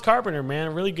Thomas Carpenter, man.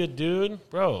 A really good dude.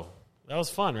 Bro, that was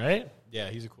fun, right? Yeah,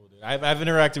 he's a cool dude. I've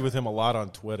interacted with him a lot on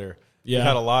Twitter. Yeah. We've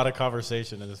had a lot of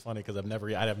conversation, and it's funny because I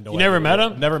have no You idea. never met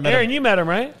him? Never met Aaron, him. you met him,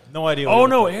 right? No idea. Oh, what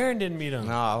no, he was. Aaron didn't meet him.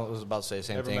 No, I was about to say the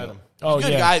same Never thing. met him. Oh,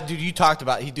 Good yeah. guy, dude. You talked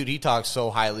about he talks so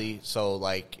highly, so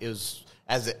like it was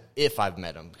as if I've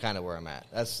met him, kind of where I'm at.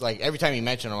 That's like every time you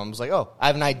mention him, I'm just like, oh, I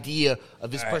have an idea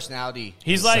of his personality.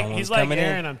 He's like Someone's Aaron. coming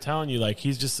in. I'm telling you, like he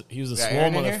was a Got swole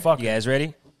Aaron in here? motherfucker. You guys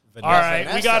ready? All right,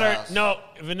 we Vanessa got our House.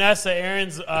 Vanessa,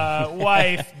 Aaron's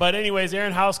wife. But anyways,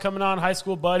 Aaron House coming on, high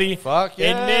school buddy. Fuck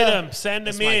yeah. Admit him, send him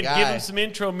That's my in, give guy. him some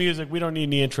intro music. We don't need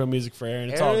any intro music for Aaron.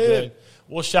 It's all Aaron. good.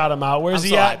 We'll shout him out. Where's I'm he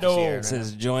so at, hyped to see though? Aaron. It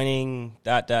says joining ...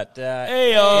 Hey,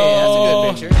 Hey,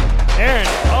 yo. that's a good picture. Aaron.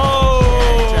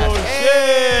 Oh,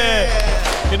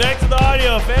 shit. Connect to the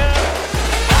audio,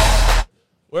 fam.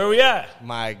 Where we at?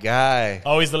 My guy.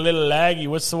 Oh, he's a little laggy.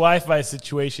 What's the Wi-Fi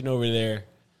situation over there?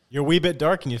 You're a wee bit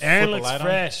dark, and you Aaron flip a looks light on.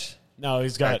 fresh. No,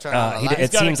 he's got. Turn on the light.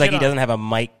 It got a seems like kid he on. doesn't have a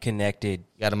mic connected.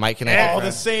 You got a mic connected. Oh, friend?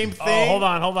 the same Oh, thing. hold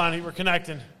on. We're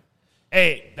connecting.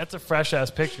 Hey, that's a fresh ass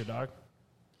picture, dog.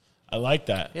 I like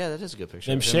that. Yeah, that is a good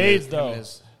picture. Them Him shades, and him and though.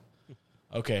 His,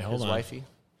 Okay, hold his on. wifey.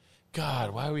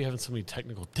 God, why are we having so many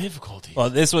technical difficulties? Well,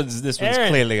 this one's Aaron,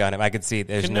 clearly on him. I can see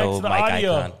there's Connect no to the mic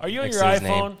audio. icon. Are you on next your to his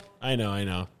iPhone? name. I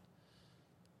know.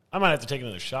 I might have to take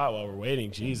another shot while we're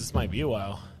waiting. Jeez, this might be a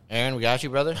while. Aaron, we got you,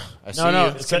 brother. I see No,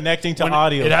 you. it's connecting to when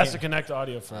audio. It has to connect to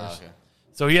audio first. okay.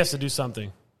 So he has to do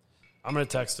something. I'm going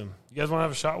to text him. You guys want to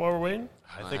have a shot while we're waiting?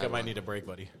 I think I might need a break,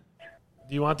 buddy.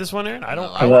 Do you want this one, Aaron? I don't.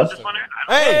 Hello?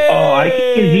 Hey! Oh, I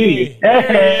can hear you.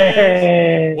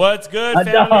 Hey! What's good, A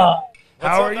family? dog.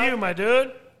 How are you, my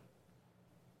dude?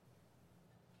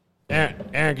 Aaron,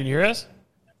 can you hear us?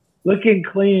 Looking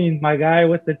clean, my guy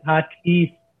with the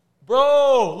Tatis.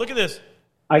 Bro, look at this.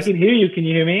 I can hear you. Can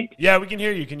you hear me? Yeah, we can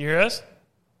hear you. Can you hear us?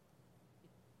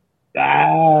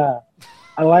 Ah,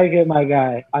 I like it, my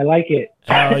guy. I like it.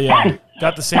 Hell yeah.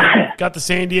 Got the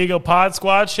San Diego Pod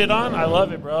Squad shit on? I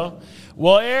love it, bro.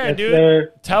 Well, Aaron, Yes, dude,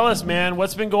 sir. tell us, man,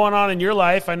 what's been going on in your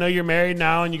life? I know you're married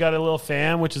now and you got a little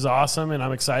fam, which is awesome, and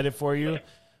I'm excited for you.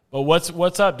 But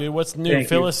what's up, dude? What's new? Thank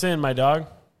Fill you. us in, my dog.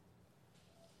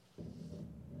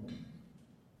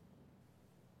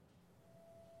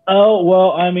 Oh,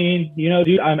 well, I mean,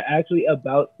 dude, I'm actually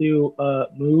about to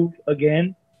move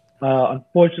again.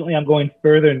 Unfortunately, I'm going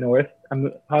further north. I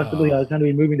was going to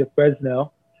be moving to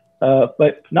Fresno.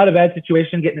 But not a bad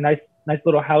situation, getting a nice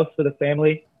little house for the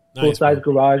family. Nice, Full-size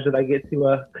bro. garage that I get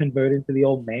to convert into the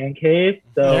old man cave.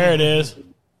 So There it is.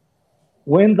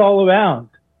 wins all around.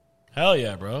 Hell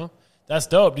yeah, bro. That's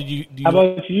dope. Do you How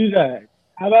about you guys?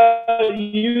 How about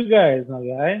you guys, my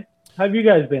guy? How have you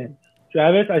guys been?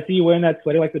 Travis, I see you wearing that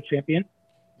sweater like the champion.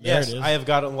 There Yes, it is. I have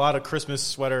got a lot of Christmas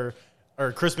sweater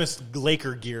or Christmas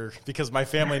Laker gear because my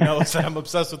family knows that I'm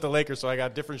obsessed with the Lakers, so I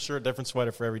got different shirt, different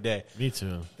sweater for every day. Me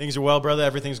too. Things are well, brother.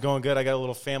 Everything's going good. I got a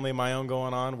little family of my own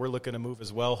going on. We're looking to move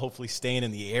as well, hopefully staying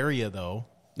in the area, though.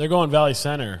 They're going Valley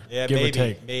Center. Yeah, give or maybe.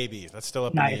 take. Maybe. That's still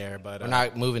up Nice. in the air. But We're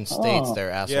not moving states Oh.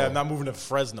 there, asshole. yeah, I'm not moving to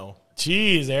Fresno.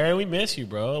 Jeez, Aaron, we miss you,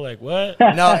 bro. Like what?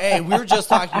 No, hey, we were just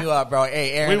talking you up, bro.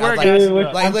 Hey, Aaron, We were, I was guys. Dude,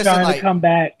 like, I'm listen, trying like, to come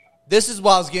back. this is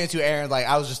what I was getting to, Aaron. Like,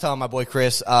 I was just telling my boy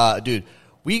Chris, dude,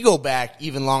 we go back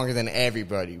even longer than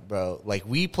everybody, bro. Like,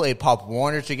 we played Pop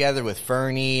Warner together with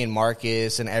Fernie and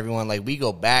Marcus and everyone. Like, we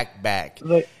go back.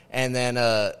 Look. And then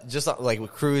just like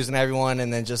with Cruz and everyone,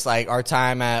 and then just like our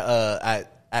time at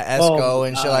Esco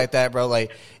and shit like that, bro.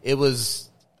 Like, it was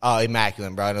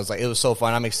immaculate, bro. And it was so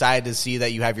fun. I'm excited to see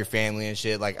that you have your family and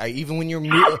shit. Like, even when you're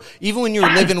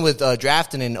living with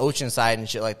Drafton and Oceanside and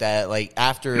shit like that, like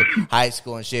after high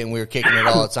school and shit, and we were kicking it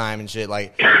all the time and shit.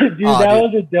 Like, Dude, that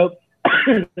was a dope.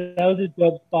 That was a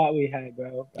dope spot we had,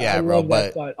 bro. Yeah, I bro, love that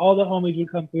but- spot. All the homies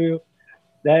would come through.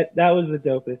 That was the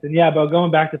dopest. And yeah, bro,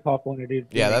 going back to Pop Warner, dude.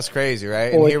 yeah, that's crazy,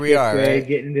 right? And here we are, right?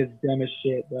 Getting this dumb as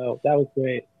shit, bro. That was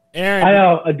great. Aaron. I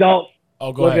know, adults.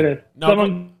 Oh, go Look ahead. at us. No,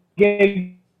 Someone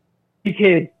gave you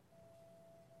kids.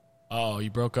 oh, you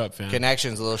broke up, fam.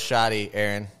 Connection's a little shoddy,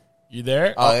 Aaron. You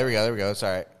there? Oh, there we go. It's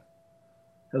all right.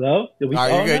 Hello? Did we All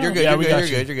right, oh, you're good. no. You're good. Yeah, You're we good. got You're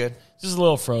you. good. You're good. Just a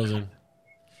little frozen.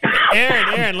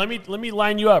 Aaron, let me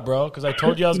line you up, bro, because I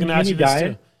told you I was going to ask you You this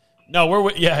dying? too. No,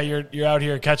 you're out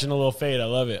here catching a little fade. I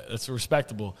love it. That's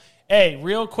respectable. Hey,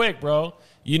 real quick, bro.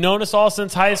 You known us all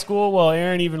since high school. Well,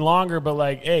 Aaron even longer, but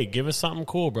like, hey, give us something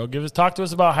cool, bro. Talk to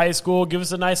us about high school. Give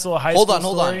us a nice little high school story.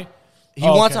 Hold on. He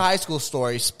Oh, wants okay. a high school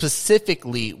story.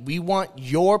 Specifically, we want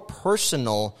your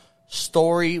personal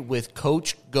story with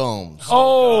Coach Gomes.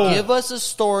 Oh, Give us a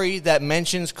story that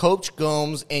mentions Coach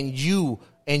Gomes and you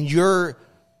and your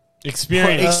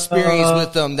experience. experience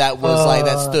with them that was like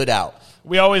that stood out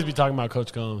We always be talking about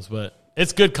Coach Gomes, but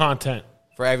it's good content.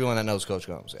 for everyone that knows Coach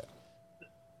Gomes. Yeah.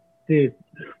 Dude,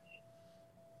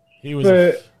 He was.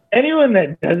 for anyone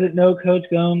that doesn't know Coach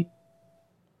Gomes,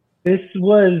 this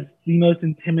was the most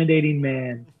intimidating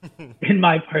man, in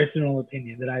my personal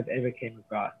opinion, that I've ever came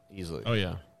across. Easily. Oh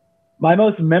yeah. My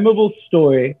most memorable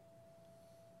story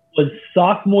was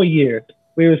sophomore year.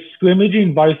 We were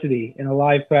scrimmaging varsity in a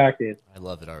live practice, I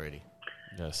love it already.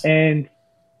 Yes. and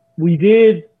we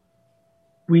did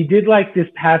like this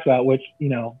pass route, which,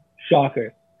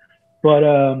 shocker. But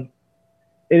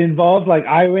it involved like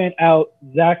I ran out,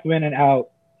 Zach ran an out.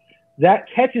 Zach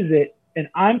catches it, and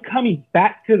I'm coming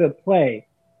back to the play,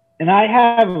 and I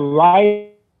have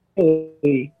Riley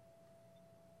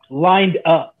lined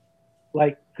up,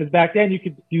 like, because back then you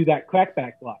could do that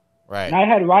crackback block, Right. and I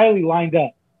had Riley lined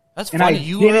up. That's and funny. I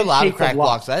You were didn't allowed to take the crack block.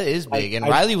 blocks. That is big. And I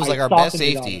Riley was like our best softened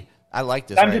it on safety. him. I like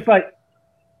this. I'm right? just like,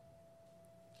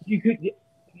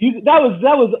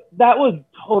 that was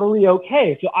totally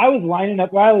okay. So I was lining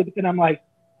up Riley, but then I'm like,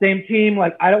 same team.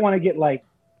 Like, I don't want to get like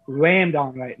rammed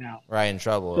on right now. right in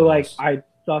trouble. So like, almost. I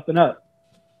soften up.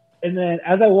 And then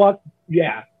as I walk,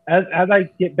 as I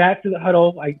get back to the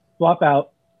huddle, I swap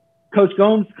out. Coach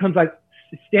Gomes comes like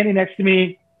standing next to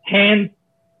me, hands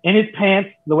in his pants,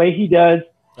 the way he does.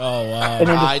 Oh wow. And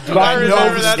then I just do. I runs know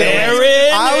over the that stance.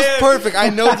 Aaron, I was man. perfect. I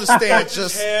know the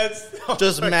stance.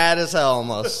 Just mad as hell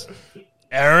almost.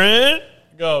 Aaron,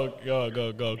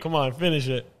 go. Come on, finish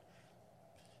it.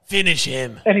 Finish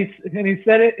him. And he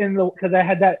said it because I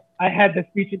had the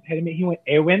speech impediment. He went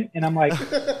Erwin, and I'm like,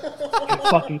 it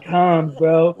fucking comes,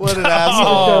 bro. What an He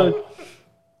asshole. just goes,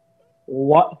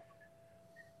 what?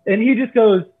 And he just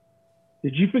goes,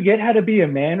 did you forget how to be a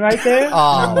man right there? And Oh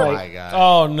I'm my like, god.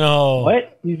 Oh no.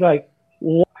 what? He's like,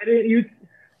 why didn't you?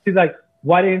 He's like,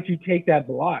 why didn't you take that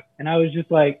block? And I was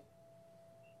just like,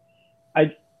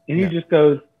 he just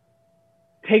goes,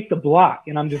 take the block.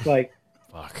 And I'm just like,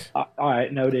 Fuck. all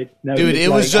right, noted. Dude, it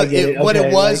was Like, just I get what okay.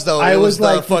 it was Like, though. I It was the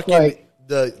like, just fucking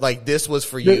like, this was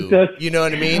for you. You know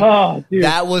what I mean? Oh, dude.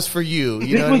 That was for you. You This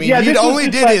know what I was- mean? yeah, You this was only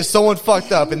just did like- it. Someone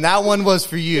fucked up, and that one was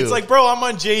for you. It's like, bro, I'm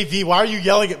on JV. Why are you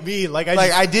yelling at me? Like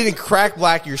I didn't crack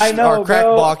black your I know, or crack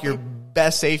bro. block your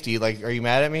best safety. Like, are you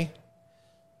mad at me?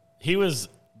 He was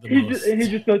the he most.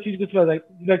 just goes,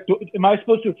 am I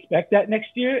supposed to expect that next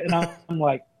year? And I'm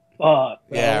like, fuck.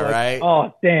 Bro. Yeah, Like, right.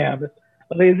 Oh, damn.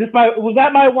 Like, was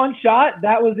that my one shot?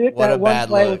 That was it? What a That one bad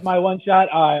play look. was my one shot?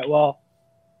 All right, well,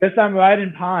 guess I'm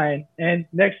riding Pine. And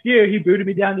next year, he booted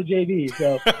me down to JV.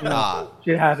 So,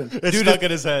 shit happens. it's stuck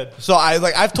in his head. So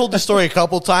I've told the story a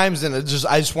couple times, and I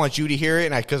just want you to hear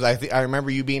it, and because I remember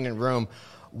you being in the room.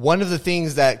 One of the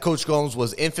things that Coach Gomes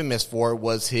was infamous for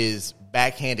was his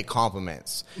backhanded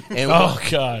compliments. And Oh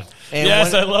God!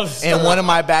 Yes, I love this. And one of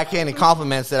my backhanded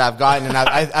compliments that I've gotten, and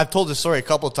I've told this story a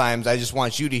couple times. I just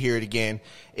want you to hear it again.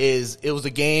 Is it was a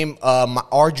game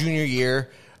our junior year,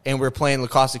 and we're playing La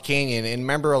Costa Canyon. And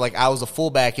remember, like I was a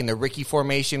fullback in the Ricky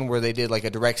formation where they did like a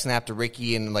direct snap to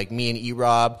Ricky, and like me and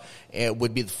E-Rob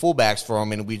would be the fullbacks for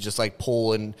him, and we just like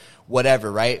pull and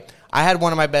whatever, right? I had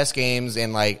one of my best games,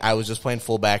 and like I was just playing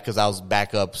fullback because I was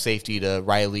backup safety to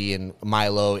Riley and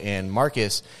Milo and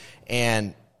Marcus,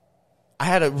 and I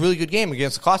had a really good game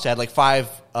against La Costa. I had like 5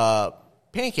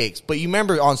 pancakes, but you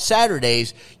remember on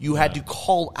Saturdays you had to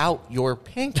call out your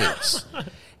pancakes.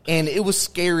 And it was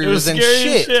scarier It was than scary as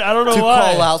shit, shit. I don't know to why.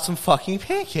 call out some fucking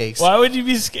pancakes. Why would you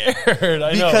be scared?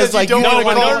 I know. Because, like, you don't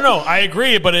wanna go- no. I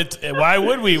agree, but why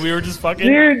would we? We were just fucking.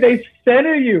 Dude, they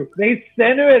center you. They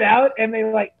center it out, and they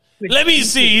like. Let me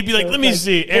see. He'd be like, let me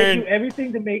see. They Aaron, do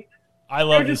everything to make. I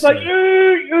love They're this. just like,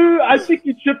 story. I think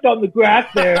you tripped on the grass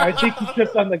there. I think you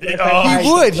tripped on the grass.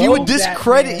 Oh, He would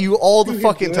discredit you all the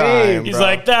fucking time. He's bro.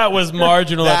 like, that was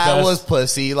marginal at That best. was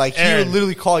pussy. Like he Aaron. would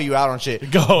literally call you out on shit.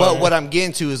 Go, but Aaron. what I'm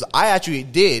getting to is I actually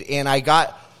did, and I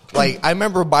got like I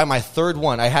remember by my third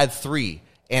one I had 3,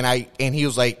 and he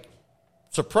was like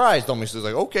surprised on me. So he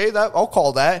was like, okay, that I'll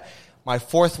call that. My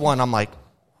 4th one, I'm like,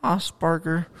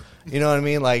 Asperger. You know what I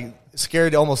mean? Like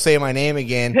scared to almost say my name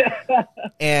again.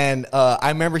 And I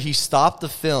remember he stopped the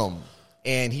film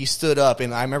and he stood up,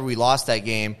 and I remember we lost that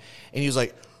game, and he was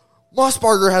like,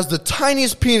 Mossbarger has the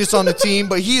tiniest penis on the team,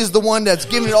 but he is the one that's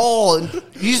giving it all, and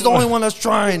he's the only one that's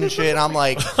trying and shit. And I'm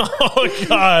like, Oh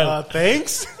God!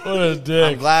 Thanks. What a I'm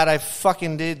dick! glad I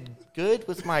fucking did good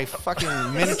with my fucking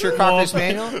miniature Cocker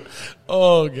Spaniel.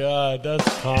 Oh God,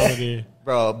 that's comedy.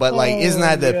 Bro, but like, isn't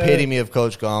that the God. epitome of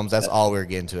Coach Gomes? That's all we're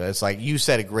getting to. It's like, you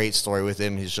said a great story with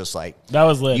him. He's just like, That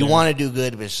was lit. you Aaron. want to do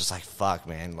good, but it's just like, fuck,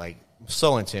 man. Like,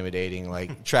 so intimidating.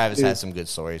 Like, Travis had some good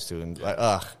stories too. And like,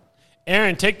 ugh.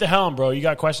 Aaron, take the helm, bro. You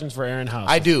got questions for Aaron House?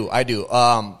 I do.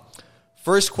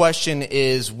 First question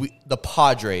is the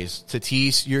Padres.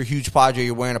 Tatis, you're a huge Padre.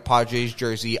 You're wearing a Padres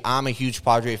jersey. I'm a huge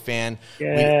Padre fan.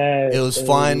 Yes. It was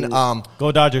fun.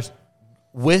 Go Dodgers.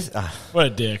 With What a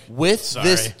dick.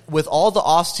 with all the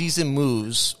off-season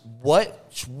moves,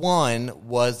 which one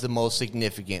was the most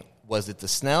significant? Was it the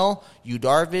Snell, Yu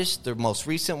Darvish, the most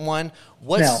recent one?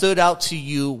 What Snell. stood out to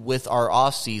you with our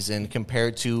off-season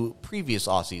compared to previous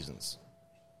off-seasons?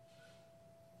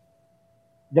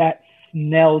 That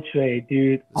Snell trade,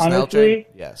 dude. Snell Honestly, trade?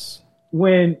 Yes.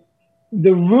 when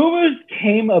the rumors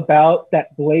came about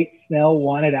that Blake Snell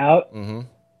wanted out, Mm-hmm.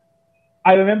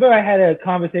 I remember I had a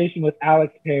conversation with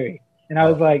Alex Perry, and I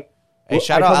was like, Hey,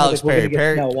 shout I out told him, Alex like, we're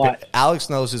Perry. gonna get Snell watched. Alex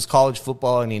knows his college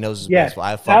football and he knows his Yes, baseball.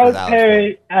 I fuck with Alex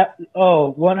Perry.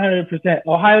 100%.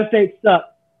 Ohio State sucks.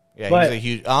 Yeah, but, he's a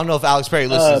huge. I don't know if Alex Perry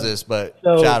listens to this, but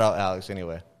so- shout out Alex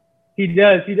anyway. He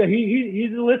does. He's a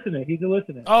listener. He's a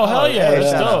listener. Oh hell yeah, yeah,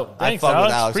 that's shout dope. out. I Thanks, fuck with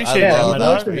Alex. Alex. I Appreciate love that, my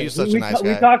Alex. dog. He's such a we, nice we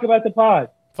guy. talk about the pod.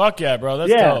 Fuck yeah, bro.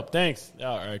 That's Yeah. dope. Thanks.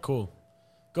 All right, cool.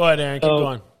 Go ahead, Aaron. Keep So-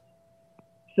 going.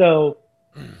 So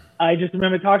I just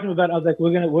remember talking about it. I was like,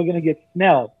 we're gonna get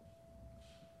Snell.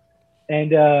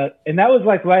 And that was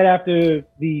like right after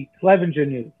the Clevenger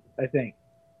news, I think.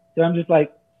 So I'm just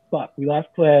like, fuck, we lost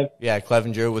Clev. Yeah,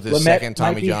 Clevenger with his Lamet second might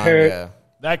Tommy be John. hurt. Yeah.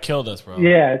 That killed us, bro.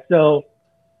 Yeah, so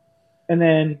and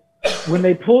then when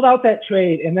they pulled out that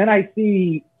trade, and then I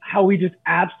see how we just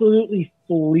absolutely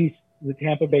fleeced the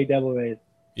Tampa Bay Devil Rays.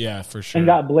 Yeah, for sure. and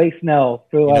got Blake Snell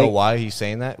for You like know why he's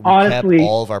saying that? We honestly, kept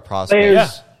all of our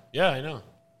prospects. Yeah, I know.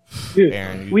 dude,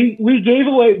 Aaron, you- we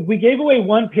gave away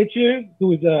one pitcher who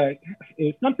was it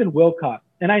was something Wilcox,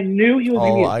 and I knew he was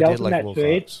going to I get did dealt in like that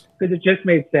trade Wilcox. because it just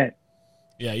made sense.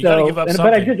 Yeah, you got to give up something.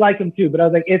 But I did like him too. But I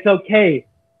was like, it's okay.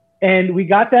 And we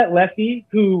got that lefty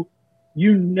who,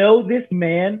 this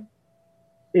man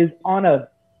is on a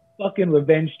fucking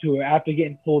revenge tour after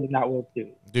getting pulled in that World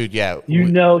Series. Dude, yeah. He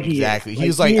exactly. is. He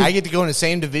was like, I get to go in the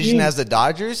same division as the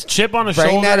Dodgers. Chip on his Bring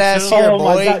shoulder. that ass too. here, Oh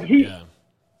my boy. God.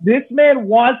 This man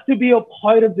wants to be a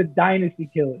part of the dynasty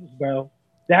killers, bro.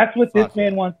 That's what this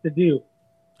man wants to do.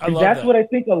 I And love that's that. what I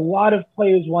think a lot of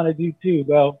players want to do too,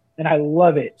 bro. And I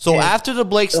love it. So And after the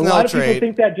Blake a Snell lot of people trade,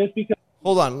 think that just because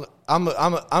hold on, I'm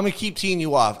gonna keep teeing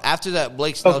you off. After that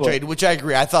Blake Snell for it. trade, which I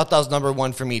agree, I thought that was number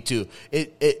one for me too.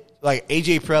 It like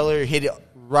AJ Preller hit it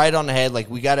right on the head. Like,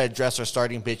 we got to address our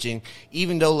starting pitching.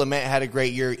 Even though Lamet had a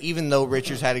great year, even though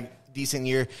Richards had a decent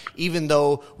year, even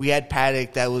though we had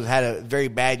Paddock that had a very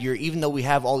bad year, even though we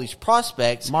have all these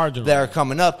prospects Marginal. that are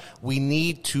coming up, we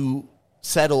need to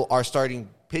settle our starting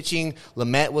pitching.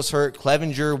 Lamet was hurt.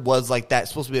 Clevenger was like that,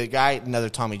 supposed to be the guy, another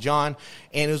Tommy John.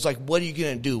 And it was like, what are you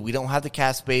going to do? We don't have the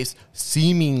cap space,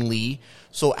 seemingly.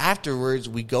 So afterwards,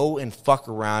 we go and fuck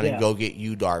around and go get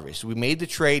Yu Darvish. We made the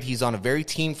trade. He's on a very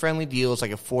team-friendly deal. It's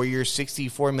like a 4-year,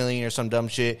 $64 million or some dumb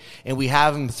shit. And we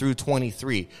have him through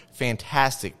 23.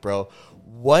 Fantastic, bro.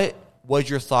 What was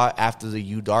your thought after the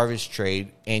Yu Darvish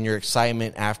trade and your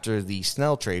excitement after the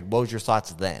Snell trade? What was your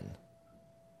thoughts then?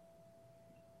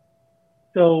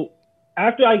 So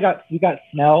after we got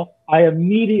Snell, I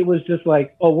immediately was just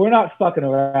like, oh, we're not fucking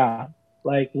around.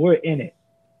 Like, we're in it.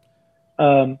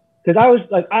 Because I was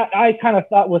like, I kind of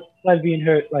thought with Sled being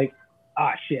hurt, like,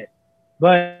 shit.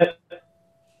 But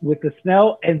with the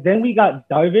Snell, and then we got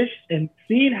Darvish, and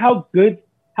seeing how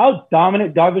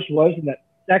dominant Darvish was in that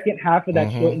second half of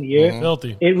that shortened year,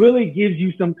 Filthy. it really gives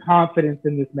you some confidence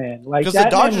in this man. Like, Because that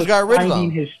the Dodgers man was got rid of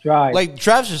finding him. his stride. Like,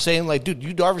 Travis was saying, like, dude,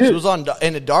 Yu Darvish was on,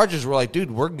 and the Dodgers were like, dude,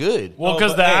 we're good. Well,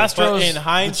 because but the hey, Astros but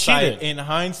cheated. in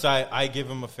hindsight, I give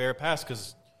him a fair pass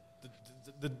because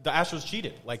the Astros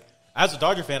cheated. Like, as a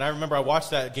Dodger fan, I remember I watched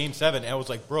that Game 7 and I was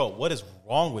like, bro, what is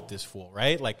wrong with this fool,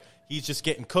 right? Like, he's just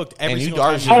getting cooked every And Yu single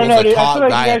time. Darvish I don't know, was a dude. I top feel like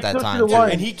guy you at guys that tilted time, to too.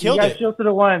 one. And he killed you guys it. tilted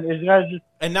to one. You guys just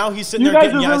And now he's sitting You there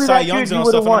guys getting are really Cy that Youngs good, and all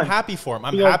you stuff, would've and I'm won. happy for him.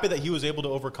 I'm Yeah. happy that he was able to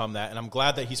overcome that, and I'm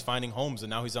glad that he's finding homes, and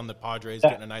now he's on the Padres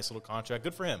getting a nice little contract.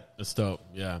 Good for him. That's dope.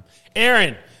 Yeah.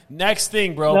 Aaron, next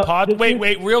thing, bro. No, this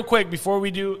Wait, is- real quick before we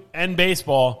do end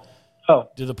baseball. oh.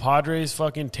 Do the Padres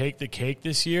fucking take the cake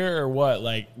this year or what?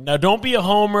 Like, now don't be a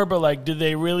homer, but like, did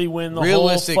they really win the whole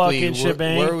Realistically, fucking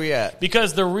shebang? where are we at?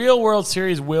 Because the real World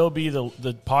Series will be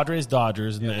the Padres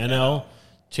Dodgers in the NL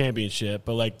Championship.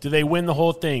 But like, do they win the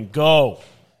whole thing? Go.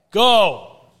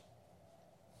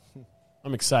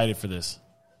 I'm excited for this.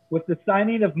 With the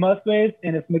signing of Musgraves,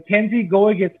 and if Mackenzie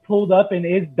Gore gets pulled up and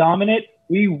is dominant,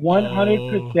 we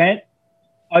 100%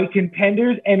 are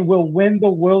contenders and will win the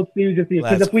World Series this year.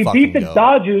 Because Let's if we fucking beat the go.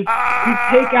 Dodgers,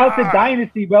 we take out the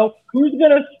dynasty, bro. Who's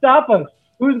gonna stop us?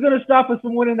 Who's gonna stop us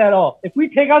from winning that all? If we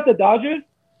take out the Dodgers,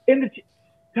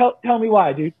 tell me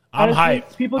why, dude. I'm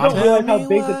hyped. People I'm don't realize how hyped.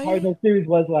 big the Cardinals series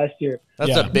was last year. That's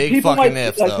Yeah. a big People fucking might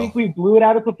if, I though. think we blew it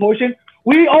out of proportion.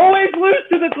 We always lose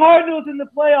to the Cardinals in the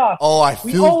playoffs. Oh, I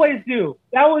We feel always do.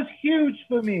 That was huge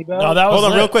for me, bro. No, that was Hold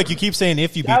on, lit. real quick. You keep saying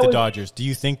if you beat That the was- Dodgers. Do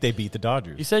you think they beat the He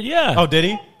Dodgers? said, yeah. Oh, did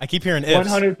he? I keep hearing ifs.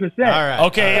 100%. All right.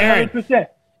 Okay, Aaron. 100%.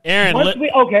 Aaron, Once let- we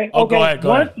go ahead.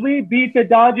 Once we beat the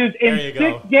Dodgers in There you 6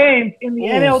 go. games in the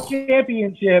Ooh. NL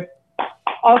Championship,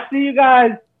 I'll see you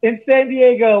guys in San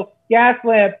Diego,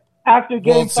 Gaslamp, after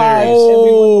Game World 5, Series. and we win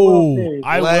the World Series.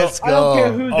 I Let's will. I don't care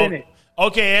go. who's Oh, in it.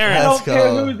 okay, Aaron. I Let's don't care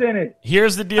go. who's in it.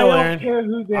 Here's the I deal, don't Aaron. care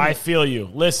who's in I it. feel you.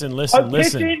 Listen. Our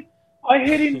pitching, our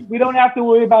hitting, we don't have to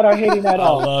worry about our hitting at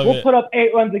all. love We'll it. put up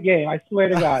 8 runs a game. I swear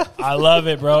to God. I love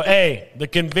it, bro. Hey, the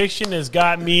conviction has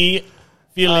got me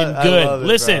feeling I good. love it,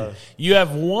 Listen, bro. you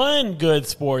have one good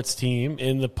sports team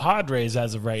in the Padres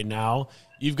as of right now.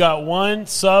 You've got one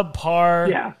subpar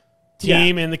Yeah.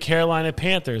 team in the Carolina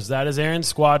Panthers. That is Aaron's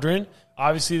squadron.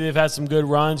 Obviously, they've had some good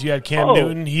runs. You had Cam Oh,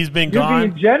 Newton. He's been You're gone.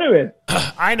 being generous.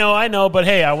 I know, but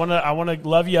hey, I wanna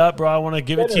love you up, bro. I wanna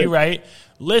give it to you right.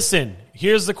 Listen,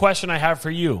 here's the question I have for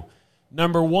you.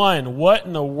 Number one, what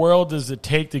in the world does it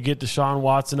take to get Deshaun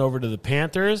Watson over to the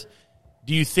Panthers?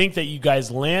 Do you think that you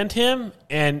guys land him?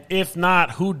 And if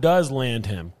not, who does land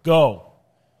him? Go.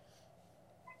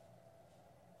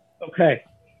 Okay.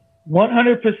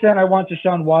 100% I want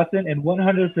Deshaun Watson, and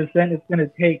 100% it's going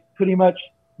to take pretty much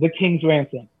the King's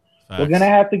ransom. We're going to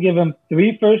have to give him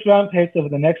 3 first-round picks over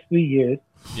the next 3 years.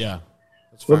 Yeah.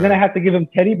 We're going to have to give him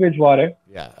Teddy Bridgewater.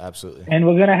 Yeah, absolutely. And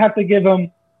we're going to have to give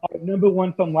him our number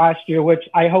one from last year, which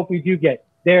I hope we do get,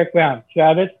 Derek Brown.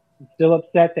 Travis, I'm still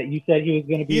upset that you said he was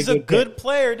going to be He's a good pick.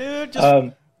 Player, dude.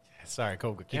 Just, sorry,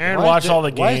 Koga. Aaron watched all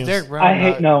the Why is games. Derek Brown I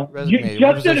hate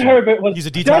Justin Herbert was He's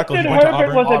a D tackle. Justin He went to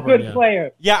Herbert Auburn. was a good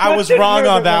player. Yeah, I was Justin wrong on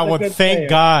Herbert that was a one. good Thank player.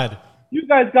 God. You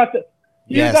guys got the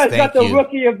Yes, got the thank you.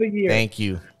 rookie of the year. Thank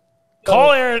you.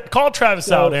 Call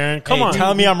Travis out, Aaron. Come Hey, on.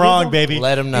 tell me I'm wrong, baby.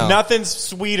 Let him know. Nothing's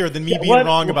sweeter than me being what-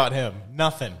 wrong about him.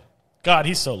 Nothing. God,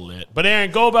 he's so lit. But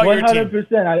Aaron, go about your team.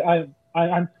 100%.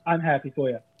 I'm happy for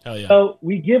you. Hell yeah. So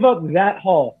we give up that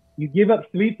haul. You give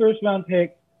up 3 first-round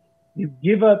picks. You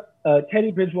give up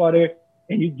Teddy Bridgewater,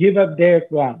 and you give up Derek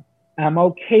Brown. I'm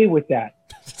okay with that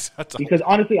because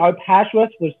honestly, our pass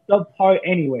rush was subpar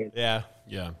anyways. Yeah.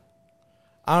 Yeah.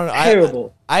 I don't know.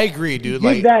 Terrible. I agree, dude.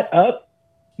 Give that up,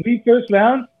 3 first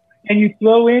rounds, and you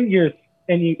throw in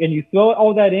you throw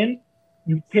all that in.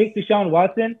 You take Deshaun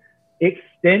Watson,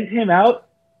 extend him out.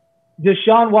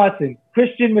 Deshaun Watson,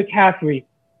 Christian McCaffrey,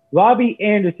 Robbie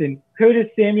Anderson, Curtis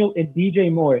Samuel, and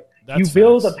DJ Moore. That's you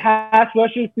build nice. a pass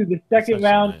rusher through the second actually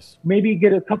round, nice. maybe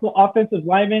get a couple offensive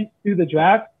linemen through the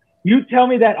draft. You tell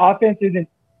me that offense isn't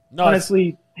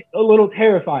honestly a little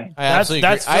terrifying. I absolutely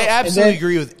that's agree. I Phil. absolutely And then-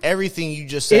 agree with everything you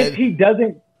just If said. he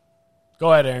doesn't,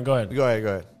 Go ahead, Aaron. Go ahead. Go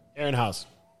ahead. Aaron House.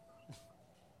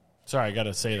 Sorry, I got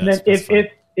to say that. and then That's fine.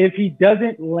 if he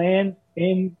doesn't land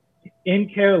in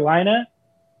Carolina,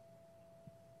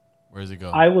 Where does he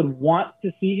go? I would want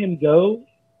to see him go.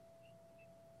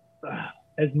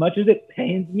 As much as it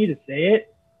pains me to say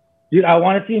it, dude, I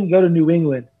want to see him go to New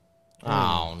England.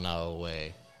 Oh, no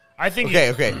way. I think.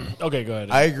 Okay. Okay, go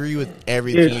ahead. I agree with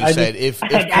everything Dude, you I said. just- If I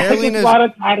just Carolina's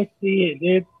want to try to see it,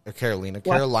 dude. or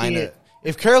Carolina, it.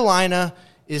 if Carolina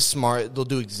is smart, they'll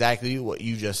do exactly what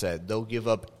you just said. They'll give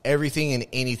up everything and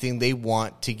anything they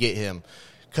want to get him.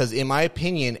 Because in my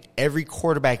opinion, every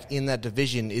quarterback in that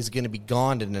division is going to be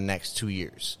gone in the next 2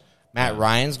 years. Matt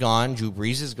Ryan's gone, Drew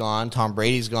Brees is gone, Tom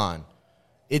Brady's gone.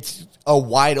 It's a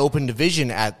wide open division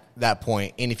at that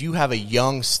point. And if you have a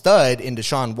young stud in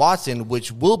Deshaun Watson,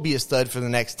 which will be a stud for the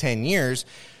next 10 years,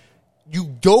 you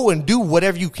go and do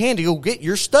whatever you can to go get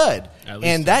your stud.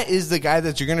 And that is the guy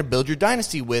that you're going to build your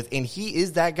dynasty with. And he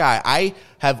is that guy. I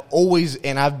have always,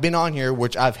 and I've been on here,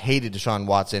 which I've hated Deshaun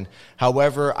Watson.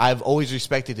 However, I've always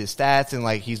respected his stats and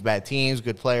like he's bad teams,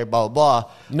 good player, blah, blah,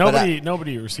 blah.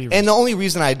 Nobody received. And the only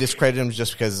reason I discredit him is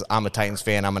just because I'm a Titans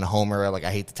fan. I'm a homer. Like,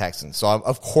 I hate the Texans. So,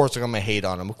 of course, I'm going to hate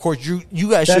on him. Of course, you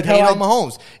guys should hate on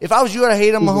Mahomes. If I was you, I'd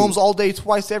hate on Mahomes all day,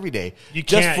 twice, every day. You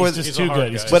can't. He's just too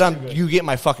good. But you get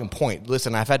my fucking point.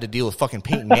 Listen, I've had to deal with fucking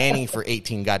Peyton Manning for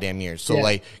 18 goddamn years. So,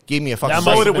 like, give me a fucking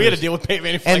So break. we had to deal with Peyton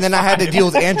Manning for And like then I had to 5. deal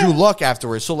with Andrew Luck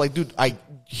afterwards. So, like, dude,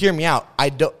 hear me out. I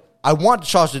want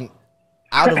Deshaun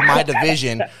out of my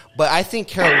division, but I think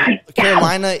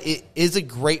Carolina is a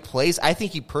great place. I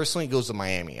think he personally goes to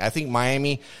Miami. I think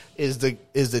Miami is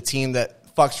the team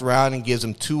that fucks around and gives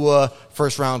them Tua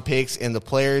first round picks and the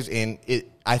players, and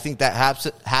I think that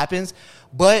happens.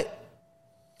 But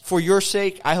for your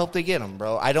sake, I hope they get him,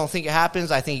 bro. I don't think it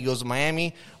happens. I think he goes to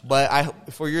Miami, but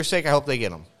for your sake, I hope they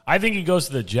get him. I think he goes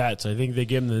to the Jets. I think they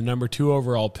give him the number 2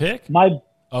 overall pick. Go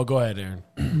ahead, Aaron.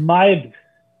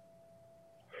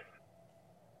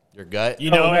 Your gut?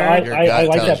 You know, Aaron, your I gut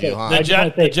like tells that. you,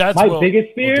 huh? The Jets my will-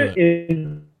 biggest fear will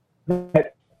do is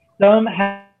that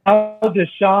somehow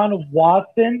Deshaun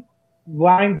Watson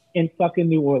lines in fucking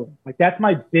New Orleans. Like, that's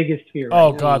my biggest fear. Right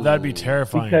Oh now. God, that'd be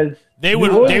terrifying. Because they New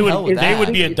would Orleans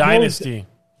be a knows- dynasty.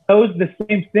 knows the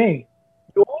same thing.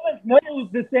 New Orleans knows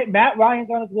the same. Matt Ryan's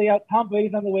on his way out. Tom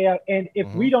Brady's on the way out. And if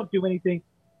we don't do anything,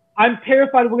 I'm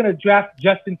terrified we're going to draft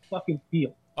Justin fucking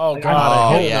Fields. Oh Like, God,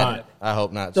 I hope not. I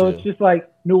hope not. So too. it's just like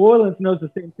New Orleans knows the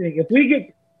same thing. If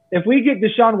we get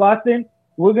Deshaun Watson,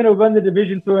 we're going to run the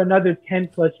division for another 10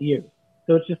 plus years.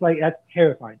 So it's just like, that's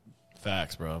terrifying.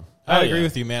 Facts, bro. I agree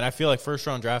with you, man. I feel like first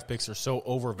round draft picks are so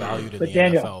overvalued in But the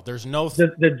Daniel, NFL. There's no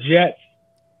the Jets.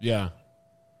 Yeah,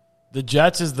 the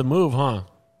Jets is the move, huh?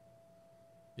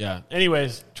 Yeah.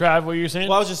 Anyways, Trav, what you saying?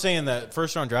 Well, I was just saying that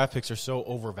first round draft picks are so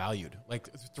overvalued. Like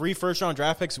 3 first round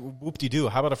draft picks, whoop-de-doo.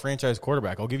 How about a franchise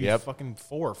quarterback? I'll give you fucking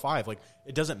 4 or 5. Like,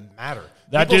 it doesn't matter.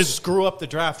 That People dude's- screw up the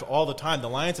draft all the time. The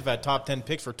Lions have had top 10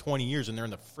 picks for 20 years, and they're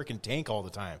in the freaking tank all the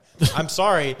time. I'm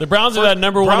sorry. The Browns have had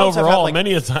number 1 Browns have had, overall like,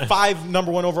 many a time. 5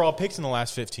 number 1 overall picks in the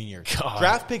last 15 years. God.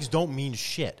 Draft picks don't mean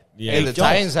shit. Yeah. And They the don't.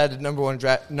 Titans had the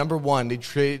number one. They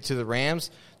traded it to the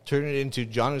Rams, turned it into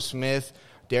Jonnu Smith,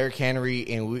 Derrick Henry,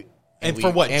 and And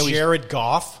for what, Jared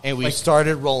Goff? And we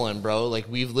started rolling, bro. Like,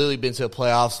 we've literally been to the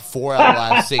playoffs 4 out of the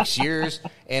last 6 years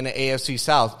and the AFC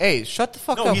South. Hey, shut the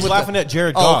fuck up. No, he's laughing at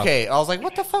Jared Goff. Oh, okay. I was like,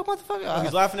 what the fuck?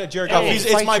 He's laughing at Jared Goff.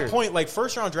 It's my point. Like,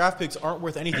 first-round draft picks aren't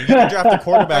worth anything. You can draft a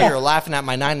quarterback. You're laughing at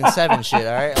my 9-7 shit,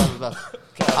 all right?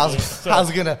 I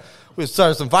was going to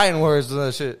start some fighting words and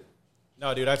that shit.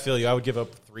 No, dude, I feel you. I would give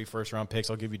up 3 first-round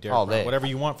picks. I'll give you Derek Brown, whatever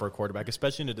you want for a quarterback,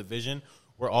 especially in a division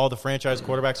where all the franchise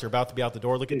quarterbacks are about to be out the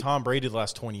door. Look at Tom Brady the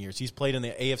last 20 years. He's played in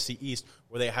the AFC East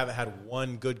where they haven't had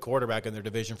one good quarterback in their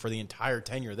division for the entire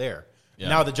tenure there. Yeah.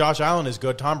 Now that Josh Allen is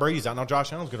good, Tom Brady's out. Now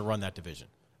Josh Allen's going to run that division.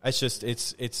 It's just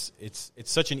it's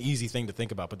such an easy thing to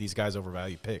think about, but these guys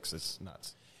overvalue picks. It's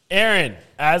nuts. Aaron,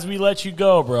 as we let you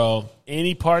go, bro,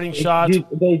 any parting shots?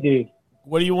 They do.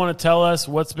 What do you want to tell us?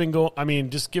 What's been going? I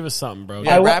mean, just give us something, bro.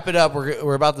 Yeah, wrap it up.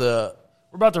 We're about to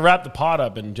wrap the pod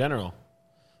up in general.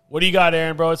 What do you got,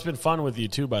 Aaron, bro? It's been fun with you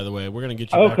too, by the way. We're gonna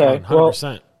get you back on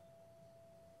 100%.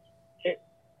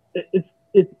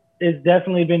 It's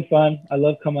definitely been fun. I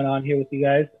love coming on here with you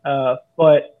guys.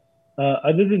 But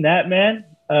other than that, man,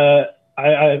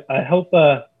 I hope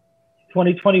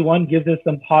 2021 gives us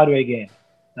some Padre games.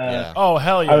 Oh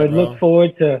hell yeah! I would look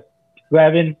forward to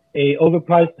grabbing a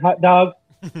overpriced hot dog,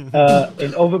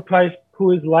 an overpriced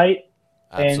Coors Light,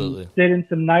 and sit in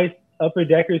some nice upper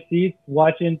decker seats,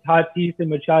 watching Tatis and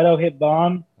Machado hit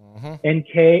bombs, and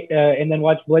then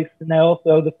watch Blake Snell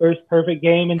throw the first perfect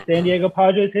game in San Diego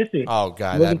Padres history. Oh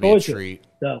god, that'd be a treat.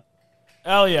 So,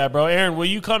 hell yeah, bro. Aaron, will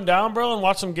you come down, bro, and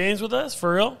watch some games with us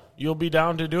for real? You'll be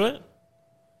down to do it?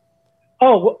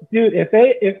 Oh, dude, if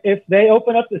they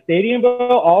open up the stadium,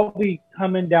 bro, I'll be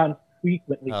coming down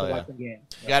frequently to watch some games.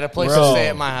 You got a place to stay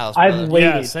at my house, bro. I've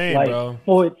waited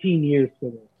 14 years for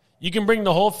this. You can bring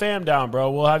the whole fam down,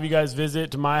 bro. We'll have you guys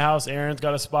visit to my house. Aaron's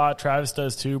got a spot. Travis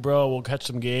does too, bro. We'll catch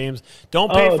some games.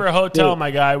 Don't pay for a hotel,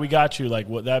 my guy. We got you. Like,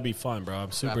 that'd be fun, bro.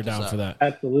 I'm super down for that.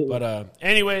 Absolutely. But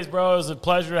anyways, bro, it was a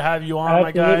pleasure to have you on,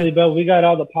 my guy. Absolutely, bro. We got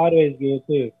all the Padres gear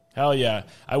too. Hell yeah.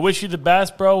 I wish you the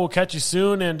best, bro. We'll catch you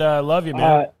soon, and love you,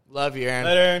 man. Love you,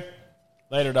 Aaron.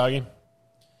 Later, doggy.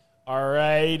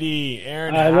 Alrighty,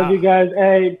 Aaron. I love you guys.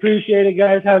 Hey, appreciate it,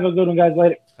 guys. Have a good one, guys.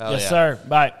 Later. Yes, sir.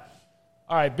 Bye.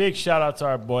 All right, big shout out to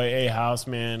our boy A House,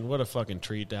 man. What a fucking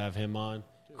treat to have him on.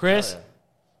 Chris,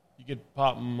 you could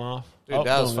pop him off. Dude,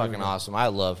 that was fucking awesome. I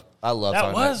love that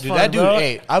talking was dude, fun, that dude, bro.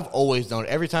 hey, I've always known.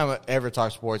 Every time I ever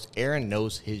talk sports, Aaron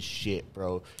knows his shit,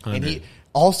 bro. 100. And he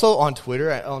also on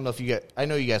Twitter, I don't know if you guys, I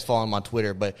know you guys follow him on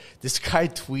Twitter, but this guy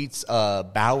tweets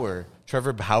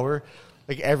Trevor Bauer,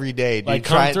 like every day, dude. Like,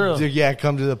 come through.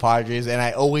 Come to the Padres, and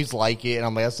I always like it, and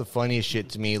I'm like, that's the funniest shit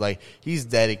to me. Like, he's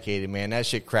dedicated, man. That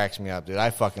shit cracks me up, dude. I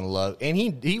fucking love, and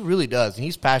he really does, and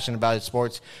he's passionate about his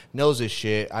sports, knows his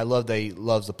shit. I love that he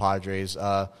loves the Padres.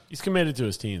 He's committed to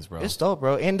his teams, bro. It's dope,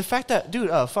 bro, and the fact that, dude,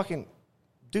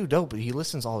 dope. He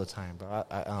listens all the time, bro.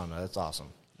 I don't know, that's awesome.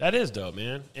 That is dope,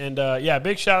 man. And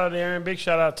big shout out to Aaron. Big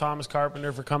shout out to Thomas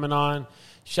Carpenter for coming on.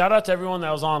 Shout out to everyone that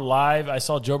was on live. I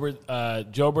saw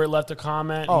Jobert left a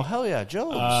comment. Oh, hell yeah,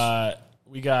 Jobs.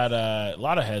 We got a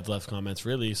lot of heads left comments,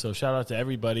 really. So shout out to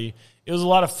everybody. It was a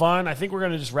lot of fun. I think we're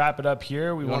going to just wrap it up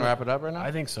here. We want to wrap it up right now?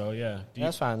 I think so, yeah.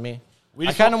 That's fine with me.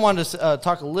 I kind of wanted to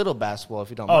talk a little basketball, if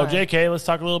you don't mind. Oh, JK, let's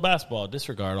talk a little basketball.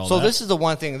 Disregard all that. So this is the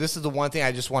one thing.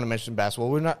 I just want to mention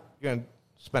basketball. We're not going to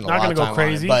spend a lot of time go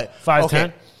crazy. On it, but 5-10.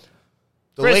 Okay.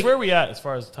 Chris, where are we at as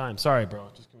far as time? Sorry, bro.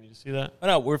 Can we just see that? Oh,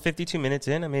 no, we're 52 minutes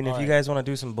in. I mean, if you guys want to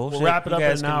do some bullshit, we'll wrap it up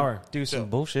in an hour. Do some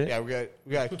bullshit. Yeah, we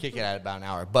got to kick it at about an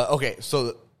hour. But okay,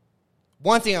 so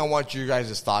one thing I want your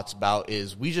guys' thoughts about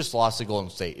is we just lost to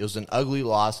Golden State. It was an ugly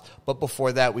loss, but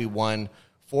before that we won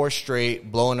 4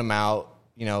 straight, blowing them out.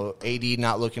 You know, AD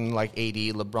not looking like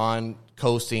AD, LeBron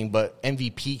coasting, but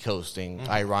MVP coasting,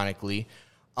 ironically.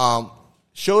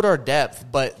 Showed our depth,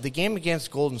 but the game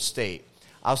against Golden State,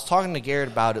 I was talking to Garrett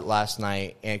about it last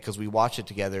night, and because we watched it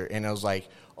together, and I was like,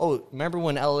 "Oh, remember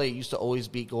when LA used to always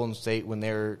beat Golden State when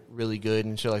they were really good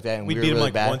and shit like that, and we were beat them really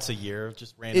like bad once a year,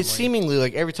 just randomly." It's seemingly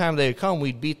like every time they would come,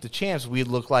 we'd beat the champs. We'd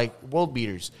look like world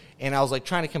beaters, and I was like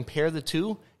trying to compare the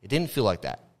two. It didn't feel like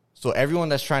that. So everyone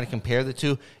that's trying to compare the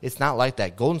two, it's not like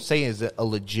that. Golden State is a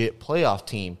legit playoff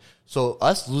team. So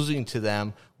us losing to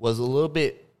them was a little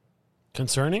bit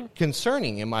concerning,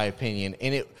 in my opinion,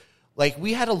 and it. Like,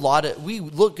 we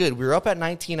looked good. We were up at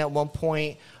 19 at one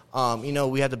point.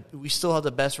 We still had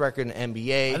the best record in the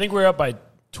NBA. I think we were up by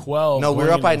 12. No, we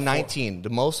were up by 19. The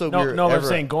most I'm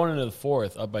saying going into the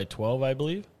fourth, up by 12, I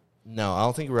believe. No, I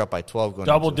don't think we were up by 12 going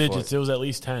Double into the digits. fourth. It was at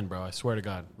least 10, bro. I swear to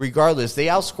God. Regardless, they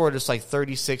outscored us like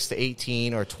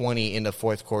 36-18 or 20 in the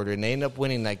fourth quarter, and they ended up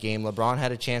winning that game. LeBron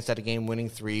had a chance at a game-winning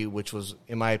 3, which was,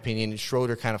 in my opinion,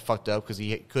 Schroeder kind of fucked up because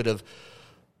he could have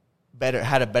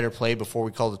had a better play before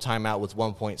we called the timeout with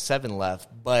 1.7 left.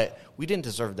 But we didn't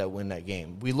deserve that win that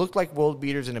game. We looked like world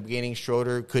beaters in the beginning.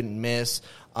 Schroeder couldn't miss.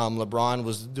 LeBron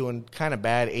was doing kind of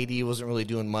bad. AD wasn't really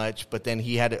doing much, but then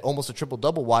he had almost a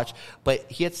triple-double watch, but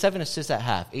he had 7 assists at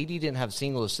half. AD didn't have a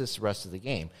single assist the rest of the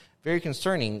game. Very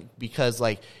concerning because,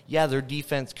 their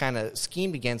defense kind of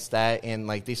schemed against that, and,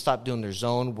 they stopped doing their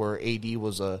zone where AD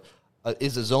was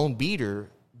is a zone beater,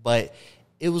 but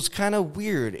it was kind of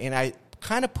weird, and I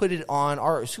kind of put it on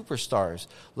our superstars.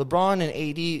 LeBron and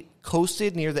AD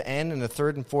coasted near the end in the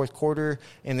third and fourth quarter,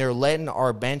 and they're letting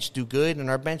our bench do good, and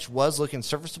our bench was looking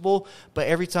serviceable, but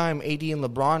every time AD and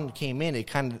LeBron came in, it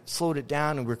kind of slowed it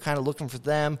down, and we were kind of looking for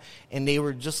them, and they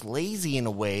were just lazy in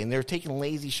a way, and they were taking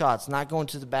lazy shots, not going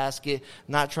to the basket,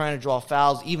 not trying to draw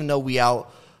fouls, even though we at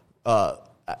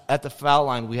the foul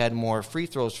line, we had more free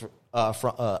throws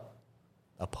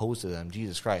opposed to them,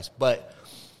 Jesus Christ, but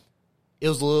it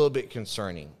was a little bit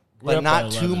concerning, but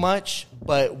not too much.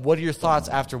 But what are your thoughts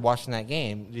after watching that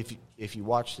game? If you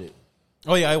watched it,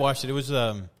 oh yeah, I watched it. It was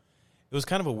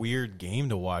kind of a weird game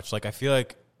to watch. I feel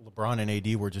like LeBron and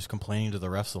AD were just complaining to the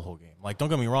refs the whole game. Don't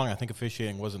get me wrong, I think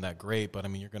officiating wasn't that great, but I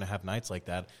mean, you're going to have nights like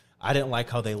that. I didn't like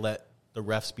how they let the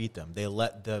refs beat them. They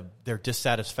let their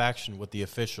dissatisfaction with the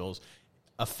officials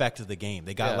affect the game.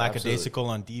 They got lackadaisical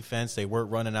on defense. They weren't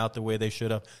running out the way they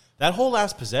should have. That whole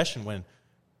last possession when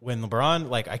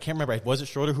LeBron, I can't remember, was it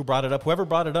Schroeder who brought it up? Whoever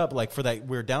brought it up, for that,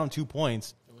 we were down 2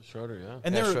 points. It was Schroeder, yeah.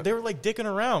 And they were dicking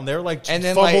around. They were and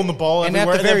then, fumbling the ball and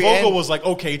everywhere. at the And then very Vogel end, was like,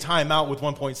 okay, timeout with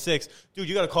 1.6. Dude,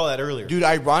 you got to call that earlier. Dude,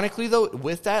 ironically, though,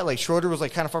 with that, Schroeder was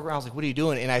kind of fucking around. I was like, what are you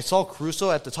doing? And I saw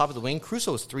Caruso at the top of the wing.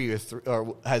 Caruso was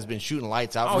or has been shooting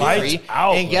lights out for lights 3.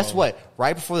 out, and guess bro. what?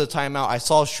 Right before the timeout, I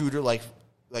saw Schroeder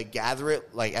gather it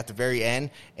at the very end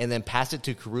and then pass it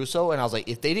to Caruso, and I was like,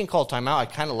 if they didn't call timeout, I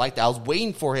kind of liked that. I was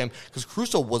waiting for him because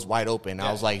Caruso was wide open. Yeah.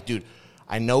 I was like, dude,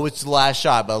 I know it's the last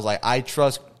shot, but I was like, I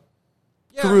trust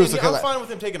Caruso. I'm fine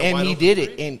with him taking a and wide he open did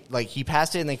three. it, and he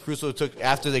passed it, and then Caruso took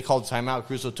after they called timeout.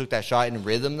 Caruso took that shot in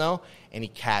rhythm though, and he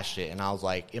cashed it, and I was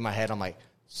like, in my head, I'm like,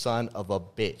 son of a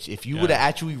bitch, if you would have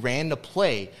actually ran the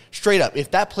play straight up,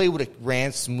 if that play would have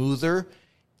ran smoother,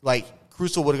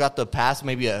 Caruso would have got the pass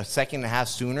maybe a second and a half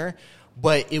sooner,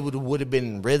 but it would have been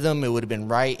in rhythm, it would have been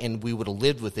right, and we would have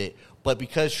lived with it. But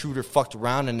because Schroeder fucked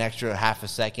around an extra half a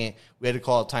second, we had to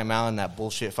call a timeout in that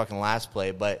bullshit fucking last play.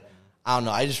 But I don't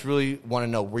know. I just really want to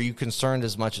know, were you concerned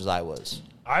as much as I was?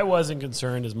 I wasn't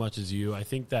concerned as much as you. I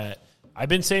think that I've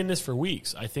been saying this for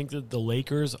weeks. I think that the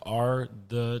Lakers are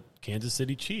the Kansas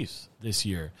City Chiefs this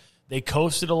year. They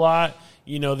coasted a lot.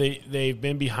 They've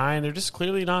been behind. They're just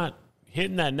clearly not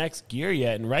hitting that next gear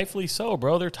yet, and rightfully so,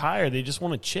 bro. They're tired. They just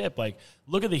want to chip.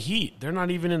 Look at the Heat. They're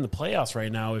not even in the playoffs right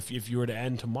now if you were to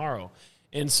end tomorrow.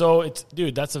 And so,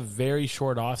 that's a very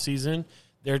short offseason.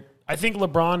 I think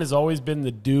LeBron has always been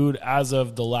the dude as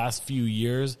of the last few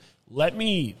years. Let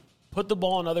me put the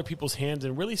ball in other people's hands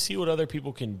and really see what other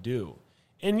people can do.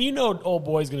 And old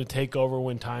boy's going to take over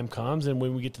when time comes and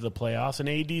when we get to the playoffs. And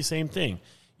AD, same thing.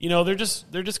 They're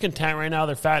just content right now.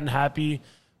 They're fat and happy.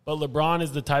 But LeBron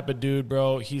is the type of dude,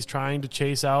 bro. He's trying to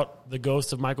chase out the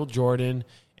ghost of Michael Jordan,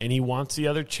 and he wants the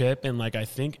other chip. And I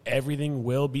think everything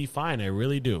will be fine. I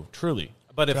really do, truly.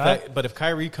 But if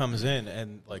Kyrie comes in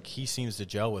and he seems to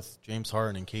gel with James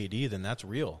Harden and KD, then that's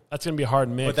real. That's gonna be a hard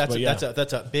mix. But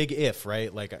that's a big if,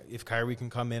 right? If Kyrie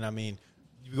can come in, I mean,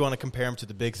 you want to compare him to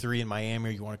the big three in Miami,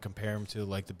 or you want to compare him to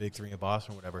the big three in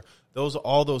Boston or whatever.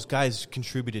 All those guys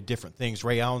contributed different things.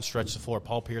 Ray Allen stretched the floor.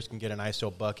 Paul Pierce can get an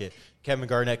ISO bucket. Kevin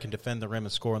Garnett can defend the rim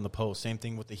and score on the post. Same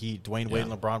thing with the Heat. Dwayne Wade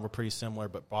and LeBron were pretty similar,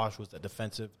 but Bosh was that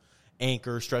defensive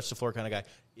anchor, stretch the floor kind of guy.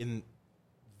 In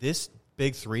this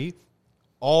big three,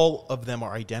 all of them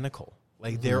are identical.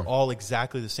 They're all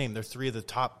exactly the same. They're 3 of the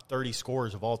top 30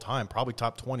 scorers of all time, probably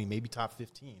top 20, maybe top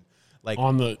 15.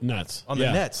 On the Nets. The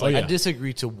Nets. I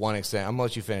disagree to one extent. I'm going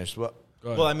to let you finish. Well,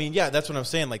 I mean, that's what I'm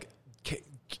saying.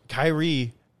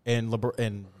 Kyrie and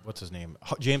what's his name?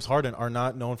 James Harden are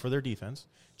not known for their defense.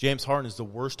 James Harden is the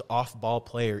worst off-ball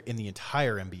player in the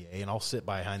entire NBA, and I'll sit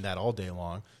behind that all day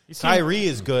long. Kyrie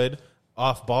is good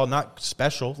off-ball, not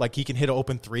special. He can hit an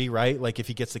open 3, right? If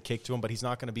he gets the kick to him, but he's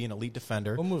not going to be an elite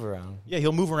defender. He'll move around. Yeah,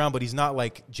 he'll move around, but he's not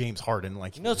like James Harden.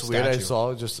 It's weird. I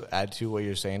saw, just to add to what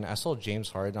you're saying, I saw James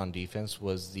Harden on defense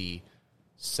was the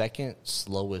second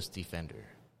slowest defender.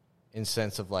 in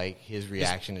sense of like his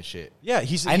reaction to shit. Yeah,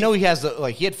 I know he has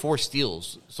he had 4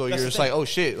 steals, so you're just the thing. like, oh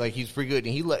shit, like he's pretty good.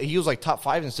 And he was like top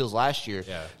 5 in steals last year.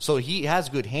 Yeah. So he has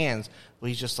good hands, but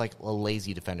he's just like a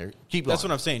lazy defender. That's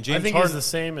what I'm saying. I think he's the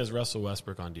same as Russell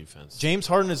Westbrook on defense. James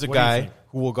Harden is a What do you guy think?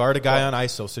 who will guard a guy on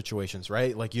ISO situations,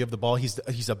 right? Like you have the ball, he's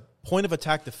a point of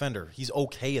attack defender. He's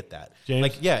okay at that. James?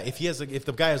 Like if if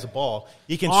the guy has a ball,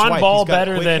 he can On swipe. ball He's got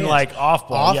better quick than hands. like off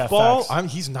ball. Off ball,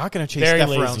 facts. he's not going to chase Very Steph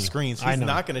lazy. around screens. I He's know.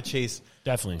 not going to chase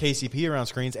Definitely. KCP around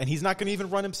screens, and he's not going to even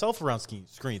run himself around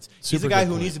screens. He's Super a guy good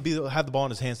who point. needs to have the ball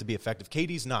in his hands to be effective.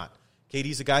 KD's not.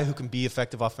 KD's a guy who can be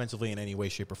effective offensively in any way,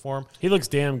 shape, or form. He looks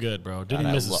damn good, bro. Didn't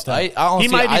And miss a step. I honestly,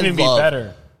 he might even be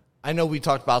better. I know we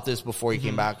talked about this before he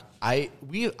came back.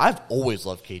 I've always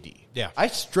loved KD. Yeah. I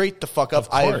straight the fuck up. Of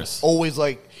course. I always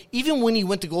even when he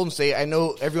went to Golden State, I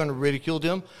know everyone ridiculed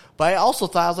him, but I also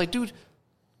thought, I was like, dude,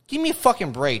 give me a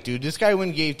fucking break, dude. This guy went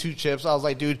and gave 2 chips. I was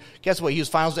like, dude, guess what? He was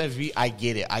Finals MVP. I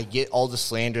get it. I get all the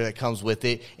slander that comes with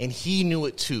it, and he knew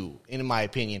it too, in my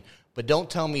opinion. But don't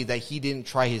tell me that he didn't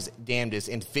try his damnedest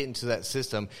and fit into that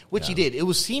system, which he did. It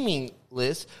was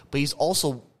seamless, but he's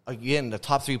also, again, the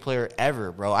top 3 player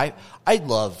ever, bro. I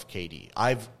love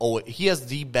KD. He has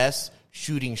the best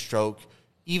shooting stroke,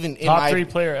 even in Top 3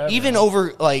 player ever. even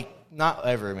over not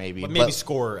ever maybe, But maybe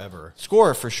scorer ever.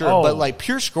 Scorer for sure, Oh. but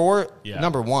pure scorer, Yeah.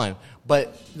 number 1.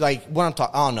 But when I'm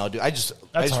talking, I don't know, dude. I just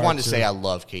hard, wanted to too. say I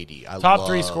love KD. Top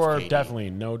 3 love scorer, KD. definitely.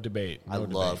 No debate. I No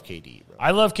debate. love KD, bro.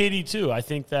 I love KD too. I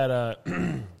think that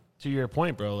to your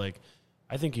point, bro,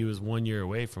 I think he was 1 year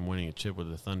away from winning a chip with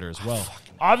the Thunder as well.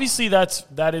 Obviously,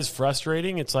 that is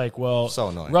frustrating. It's like, well, So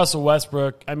annoying. Russell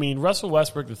Westbrook.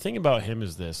 The thing about him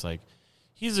is this,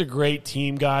 he's a great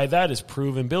team guy. That is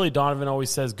proven. Billy Donovan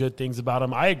always says good things about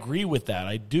him. I agree with that.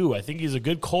 I do. I think he's a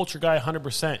good culture guy,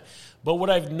 100%. But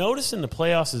what I've noticed in the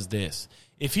playoffs is this.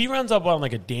 If he runs up on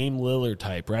a Dame Lillard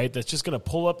type, right, that's just going to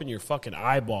pull up in your fucking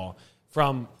eyeball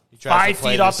from tries 5 to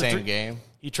play feet the off the same game.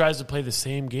 He tries to play the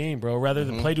same game, bro, rather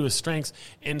than play to his strengths.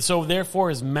 And so, therefore,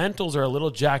 his mentals are a little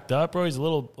jacked up, bro. He's a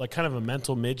little, kind of a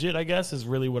mental midget, I guess, is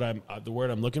really what the word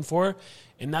I'm looking for.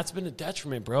 And that's been a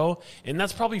detriment, bro. And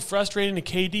that's probably frustrating to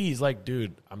KD. He's like,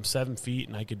 dude, I'm 7 feet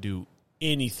and I could do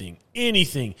anything.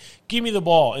 Give me the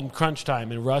ball in crunch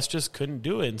time. And Russ just couldn't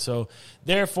do it. And so,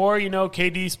 therefore,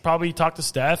 KD's probably talked to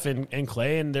Steph and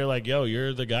Clay, and they're like, yo,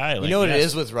 you're the guy. You know what it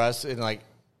is with Russ? And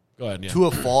Go ahead, yeah. to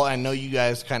a fault, I know you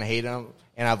guys kind of hate him,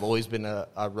 and I've always been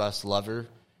a Russ lover.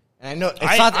 And I know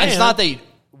it's not that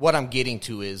what I'm getting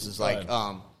to is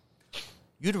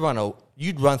you'd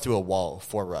run through a wall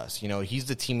for Russ. He's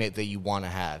the teammate that you want to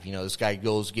have. This guy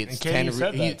gets And 10. KD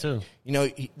said that, too.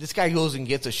 This guy goes and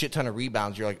gets a shit ton of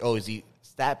rebounds. You're like, oh, is he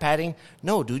stat padding?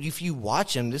 No, dude. If you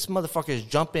watch him, this motherfucker is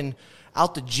jumping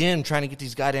out the gym trying to get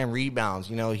these goddamn rebounds.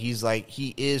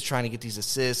 He is trying to get these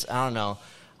assists. I don't know.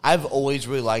 I've always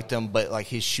really liked him, but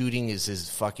his shooting is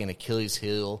his fucking Achilles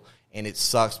heel, and it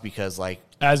sucks because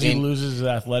As he loses his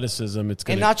athleticism, it's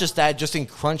going and not just that, just in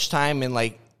crunch time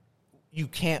and you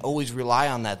can't always rely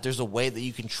on that. There's a way that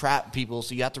you can trap people,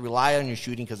 so you have to rely on your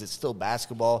shooting because it's still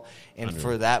basketball. And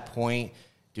for that point,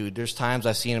 dude, there's times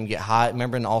I've seen him get hot.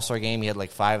 Remember in the All-Star game, he had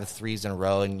 5 threes in a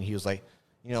row, and he was like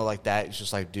that. It's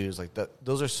just dude, it's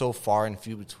those are so far and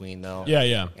few between, though.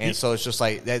 Yeah. And so it's just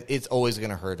that it's always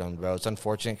going to hurt him, bro. It's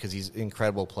unfortunate because he's an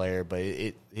incredible player, but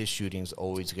his shooting's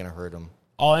always going to hurt him.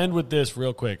 I'll end with this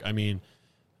real quick. I mean,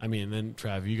 then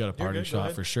Trav, you got a parting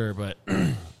shot for sure. But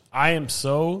I am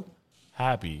so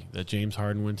happy that James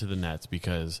Harden went to the Nets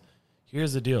because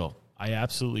here's the deal. I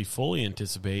absolutely fully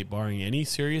anticipate, barring any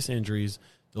serious injuries,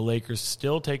 the Lakers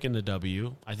still taking the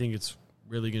W. I think it's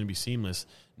really going to be seamless.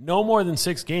 No more than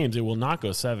 6 games. It will not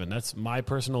go 7. That's my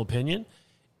personal opinion.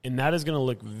 And that is going to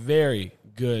look very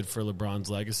good for LeBron's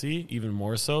legacy, even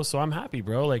more so. So I'm happy,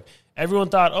 bro. Everyone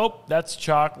thought, oh, that's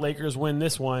chalk. Lakers win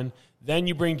this one. Then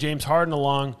you bring James Harden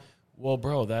along. Well,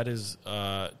 bro, that is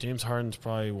James Harden's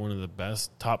probably one of the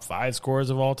best top 5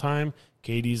 scorers of all time.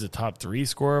 KD's a top 3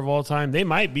 scorer of all time. They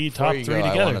might be top 3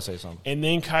 together. I want to say something. And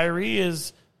then Kyrie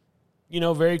is,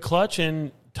 very clutch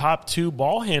and top 2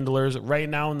 ball handlers right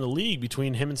now in the league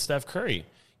between him and Steph Curry.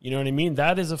 You know what I mean?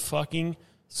 That is a fucking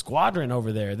squadron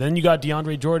over there. Then you got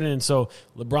DeAndre Jordan, and so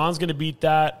LeBron's going to beat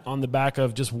that on the back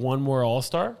of just one more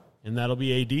All-Star, and that'll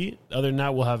be AD. Other than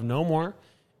that, we'll have no more.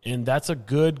 And that's a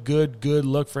good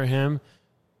look for him.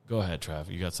 Go ahead, Trav.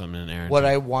 You got something in Aaron. What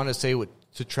I want to say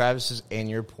to Travis's and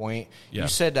your point, Yeah. you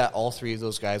said that all 3 of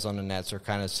those guys on the Nets are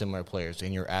kind of similar players,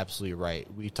 and you're absolutely right.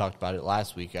 We talked about it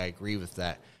last week. I agree with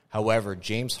that. However,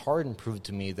 James Harden proved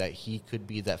to me that he could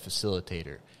be that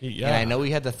facilitator. Yeah. And I know he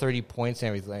had the 30 points and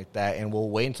everything like that, and we'll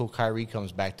wait until Kyrie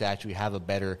comes back to actually have a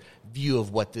better view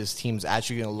of what this team's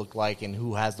actually going to look like and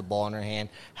who has the ball in their hand,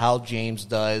 how James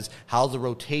does, how the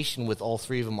rotation with all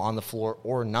three of them on the floor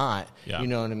or not. Yeah. You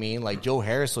know what I mean? Like, Joe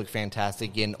Harris looked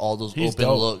fantastic getting all those He's open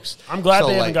dope. looks. I'm glad So,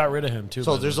 they haven't like, got rid of him, too.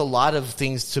 So by the there's way. a lot of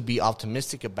things to be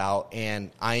optimistic about,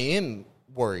 and I am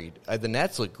worried. The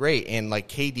Nets look great, and like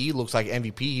KD looks like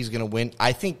MVP. He's going to win.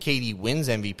 I think KD wins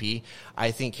MVP.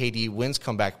 I think KD wins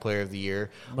Comeback Player of the Year.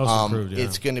 Most improved, yeah.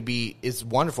 It's going to be. It's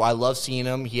wonderful. I love seeing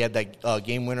him. He had that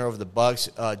game winner over the Bucks.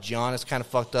 Giannis kind of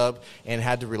fucked up and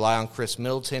had to rely on Chris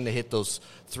Middleton to hit those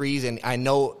threes, and I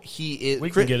know he is.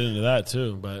 We can get into that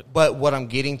too, But what I'm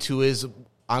getting to is,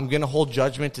 I'm going to hold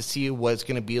judgment to see what it's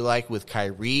going to be like with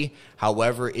Kyrie.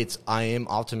 However, I am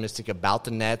optimistic about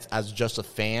the Nets as just a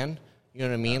fan. You know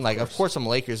what I mean? Of course I'm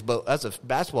Lakers, but as a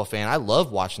basketball fan, I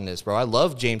love watching this, bro. I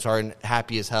love James Harden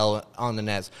happy as hell on the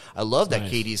Nets. I love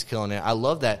that KD's killing it. I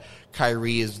love that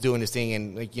Kyrie is doing his thing.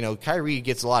 And, Kyrie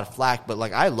gets a lot of flack, but,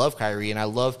 I love Kyrie, and I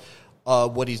love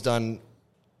what he's done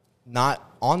not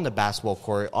on the basketball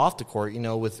court, off the court,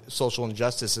 with social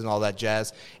injustice and all that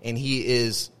jazz. And he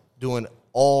is doing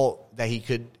all that he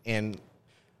could and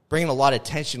bringing a lot of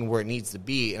attention where it needs to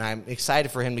be. And I'm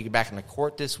excited for him to get back in the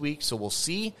court this week, so we'll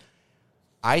see.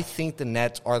 I think the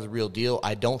Nets are the real deal.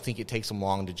 I don't think it takes them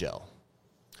long to gel.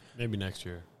 Maybe next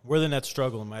year. Where the Nets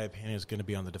struggle, in my opinion, is going to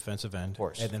be on the defensive end. Of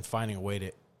course. And then finding a way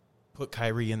to put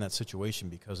Kyrie in that situation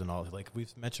because, like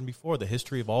we've mentioned before, the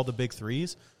history of all the big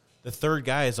threes, the third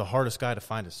guy is the hardest guy to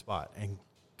find a spot. And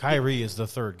Kyrie is the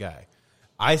third guy.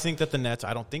 I think that the Nets,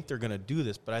 I don't think they're going to do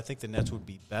this, but I think the Nets would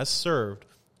be best served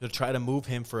to try to move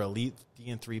him for elite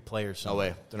D3 players. No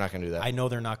way. They're not going to do that. I know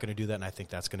they're not going to do that, and I think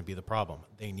that's going to be the problem.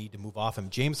 They need to move off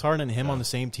him. James Harden and him on the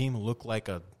same team look like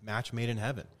a match made in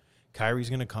heaven. Kyrie's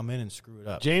going to come in and screw it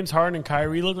up. James Harden and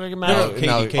Kyrie look like a match?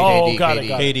 No, KD. Oh, got it.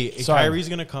 KD. Kyrie's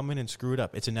going to come in and screw it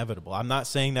up. It's inevitable. I'm not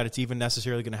saying that it's even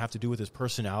necessarily going to have to do with his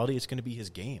personality. It's going to be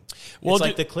his game. Well, it's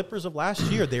like the Clippers of last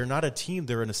year. They're not a team.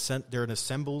 They're an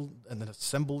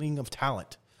assembling of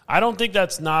talent. I don't think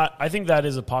that's not – I think that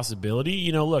is a possibility.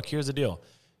 Look, here's the deal.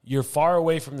 You're far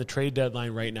away from the trade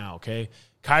deadline right now, okay?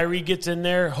 Kyrie gets in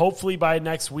there hopefully by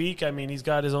next week. I mean, he's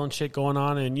got his own shit going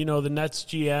on. And, the Nets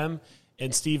GM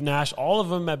and Steve Nash, all of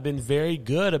them have been very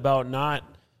good about not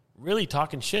really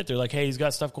talking shit. They're like, hey, he's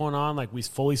got stuff going on. We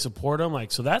fully support him.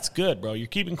 So that's good, bro. You're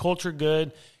keeping culture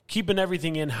good, keeping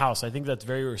everything in-house. I think that's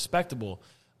very respectable.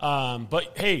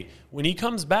 But, hey, when he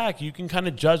comes back, you can kind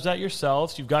of judge that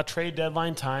yourselves. You've got trade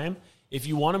deadline time. If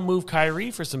you want to move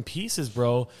Kyrie for some pieces,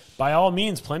 bro, by all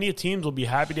means, plenty of teams will be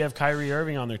happy to have Kyrie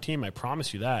Irving on their team. I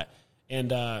promise you that.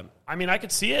 And, I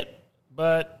could see it,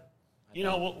 but,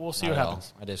 we'll see what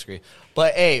happens. I disagree.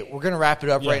 But, hey, we're going to wrap it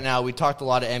up right now. We talked a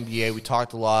lot of NBA. We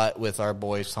talked a lot with our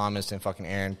boys, Thomas and fucking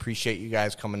Aaron. Appreciate you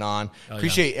guys coming on.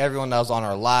 Appreciate everyone that was on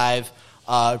our live.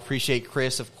 Appreciate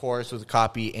Chris, of course, with the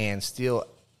copy and Steele.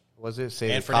 Was it?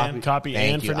 Say and the copy. Copy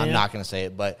Thank and you. Fernand. I'm not going to say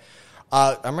it, but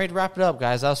I'm ready to wrap it up,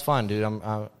 guys. That was fun, dude.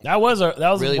 That was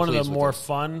really one of pleased the with more this.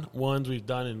 fun ones we've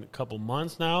done in a couple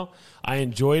months now. I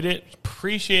enjoyed it.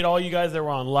 Appreciate all you guys that were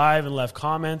on live and left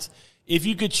comments. If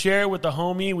you could share it with the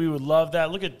homie, we would love that.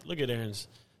 Look at Aaron's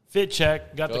fit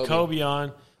check. Got the Kobe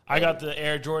on. I got the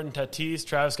Air Jordan Tatis.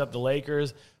 Travis got the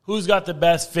Lakers. Who's got the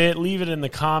best fit? Leave it in the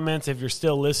comments if you're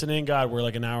still listening. God, we're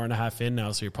like an hour and a half in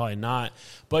now, so you're probably not.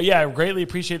 But, yeah, I greatly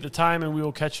appreciate the time, and we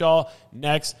will catch y'all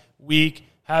next week.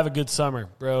 Have a good summer,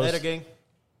 bros. Later, gang.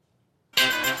 There's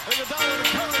a dollar to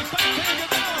Curry. Backhand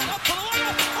Iguodala. Up for the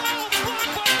layup. Oh,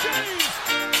 blocked by James.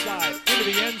 Into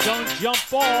the end zone. Jump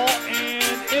ball.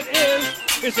 And it is.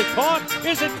 Is it caught?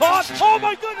 Is it caught? Oh,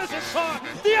 my goodness, it's caught.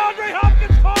 DeAndre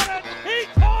Hopkins caught it. He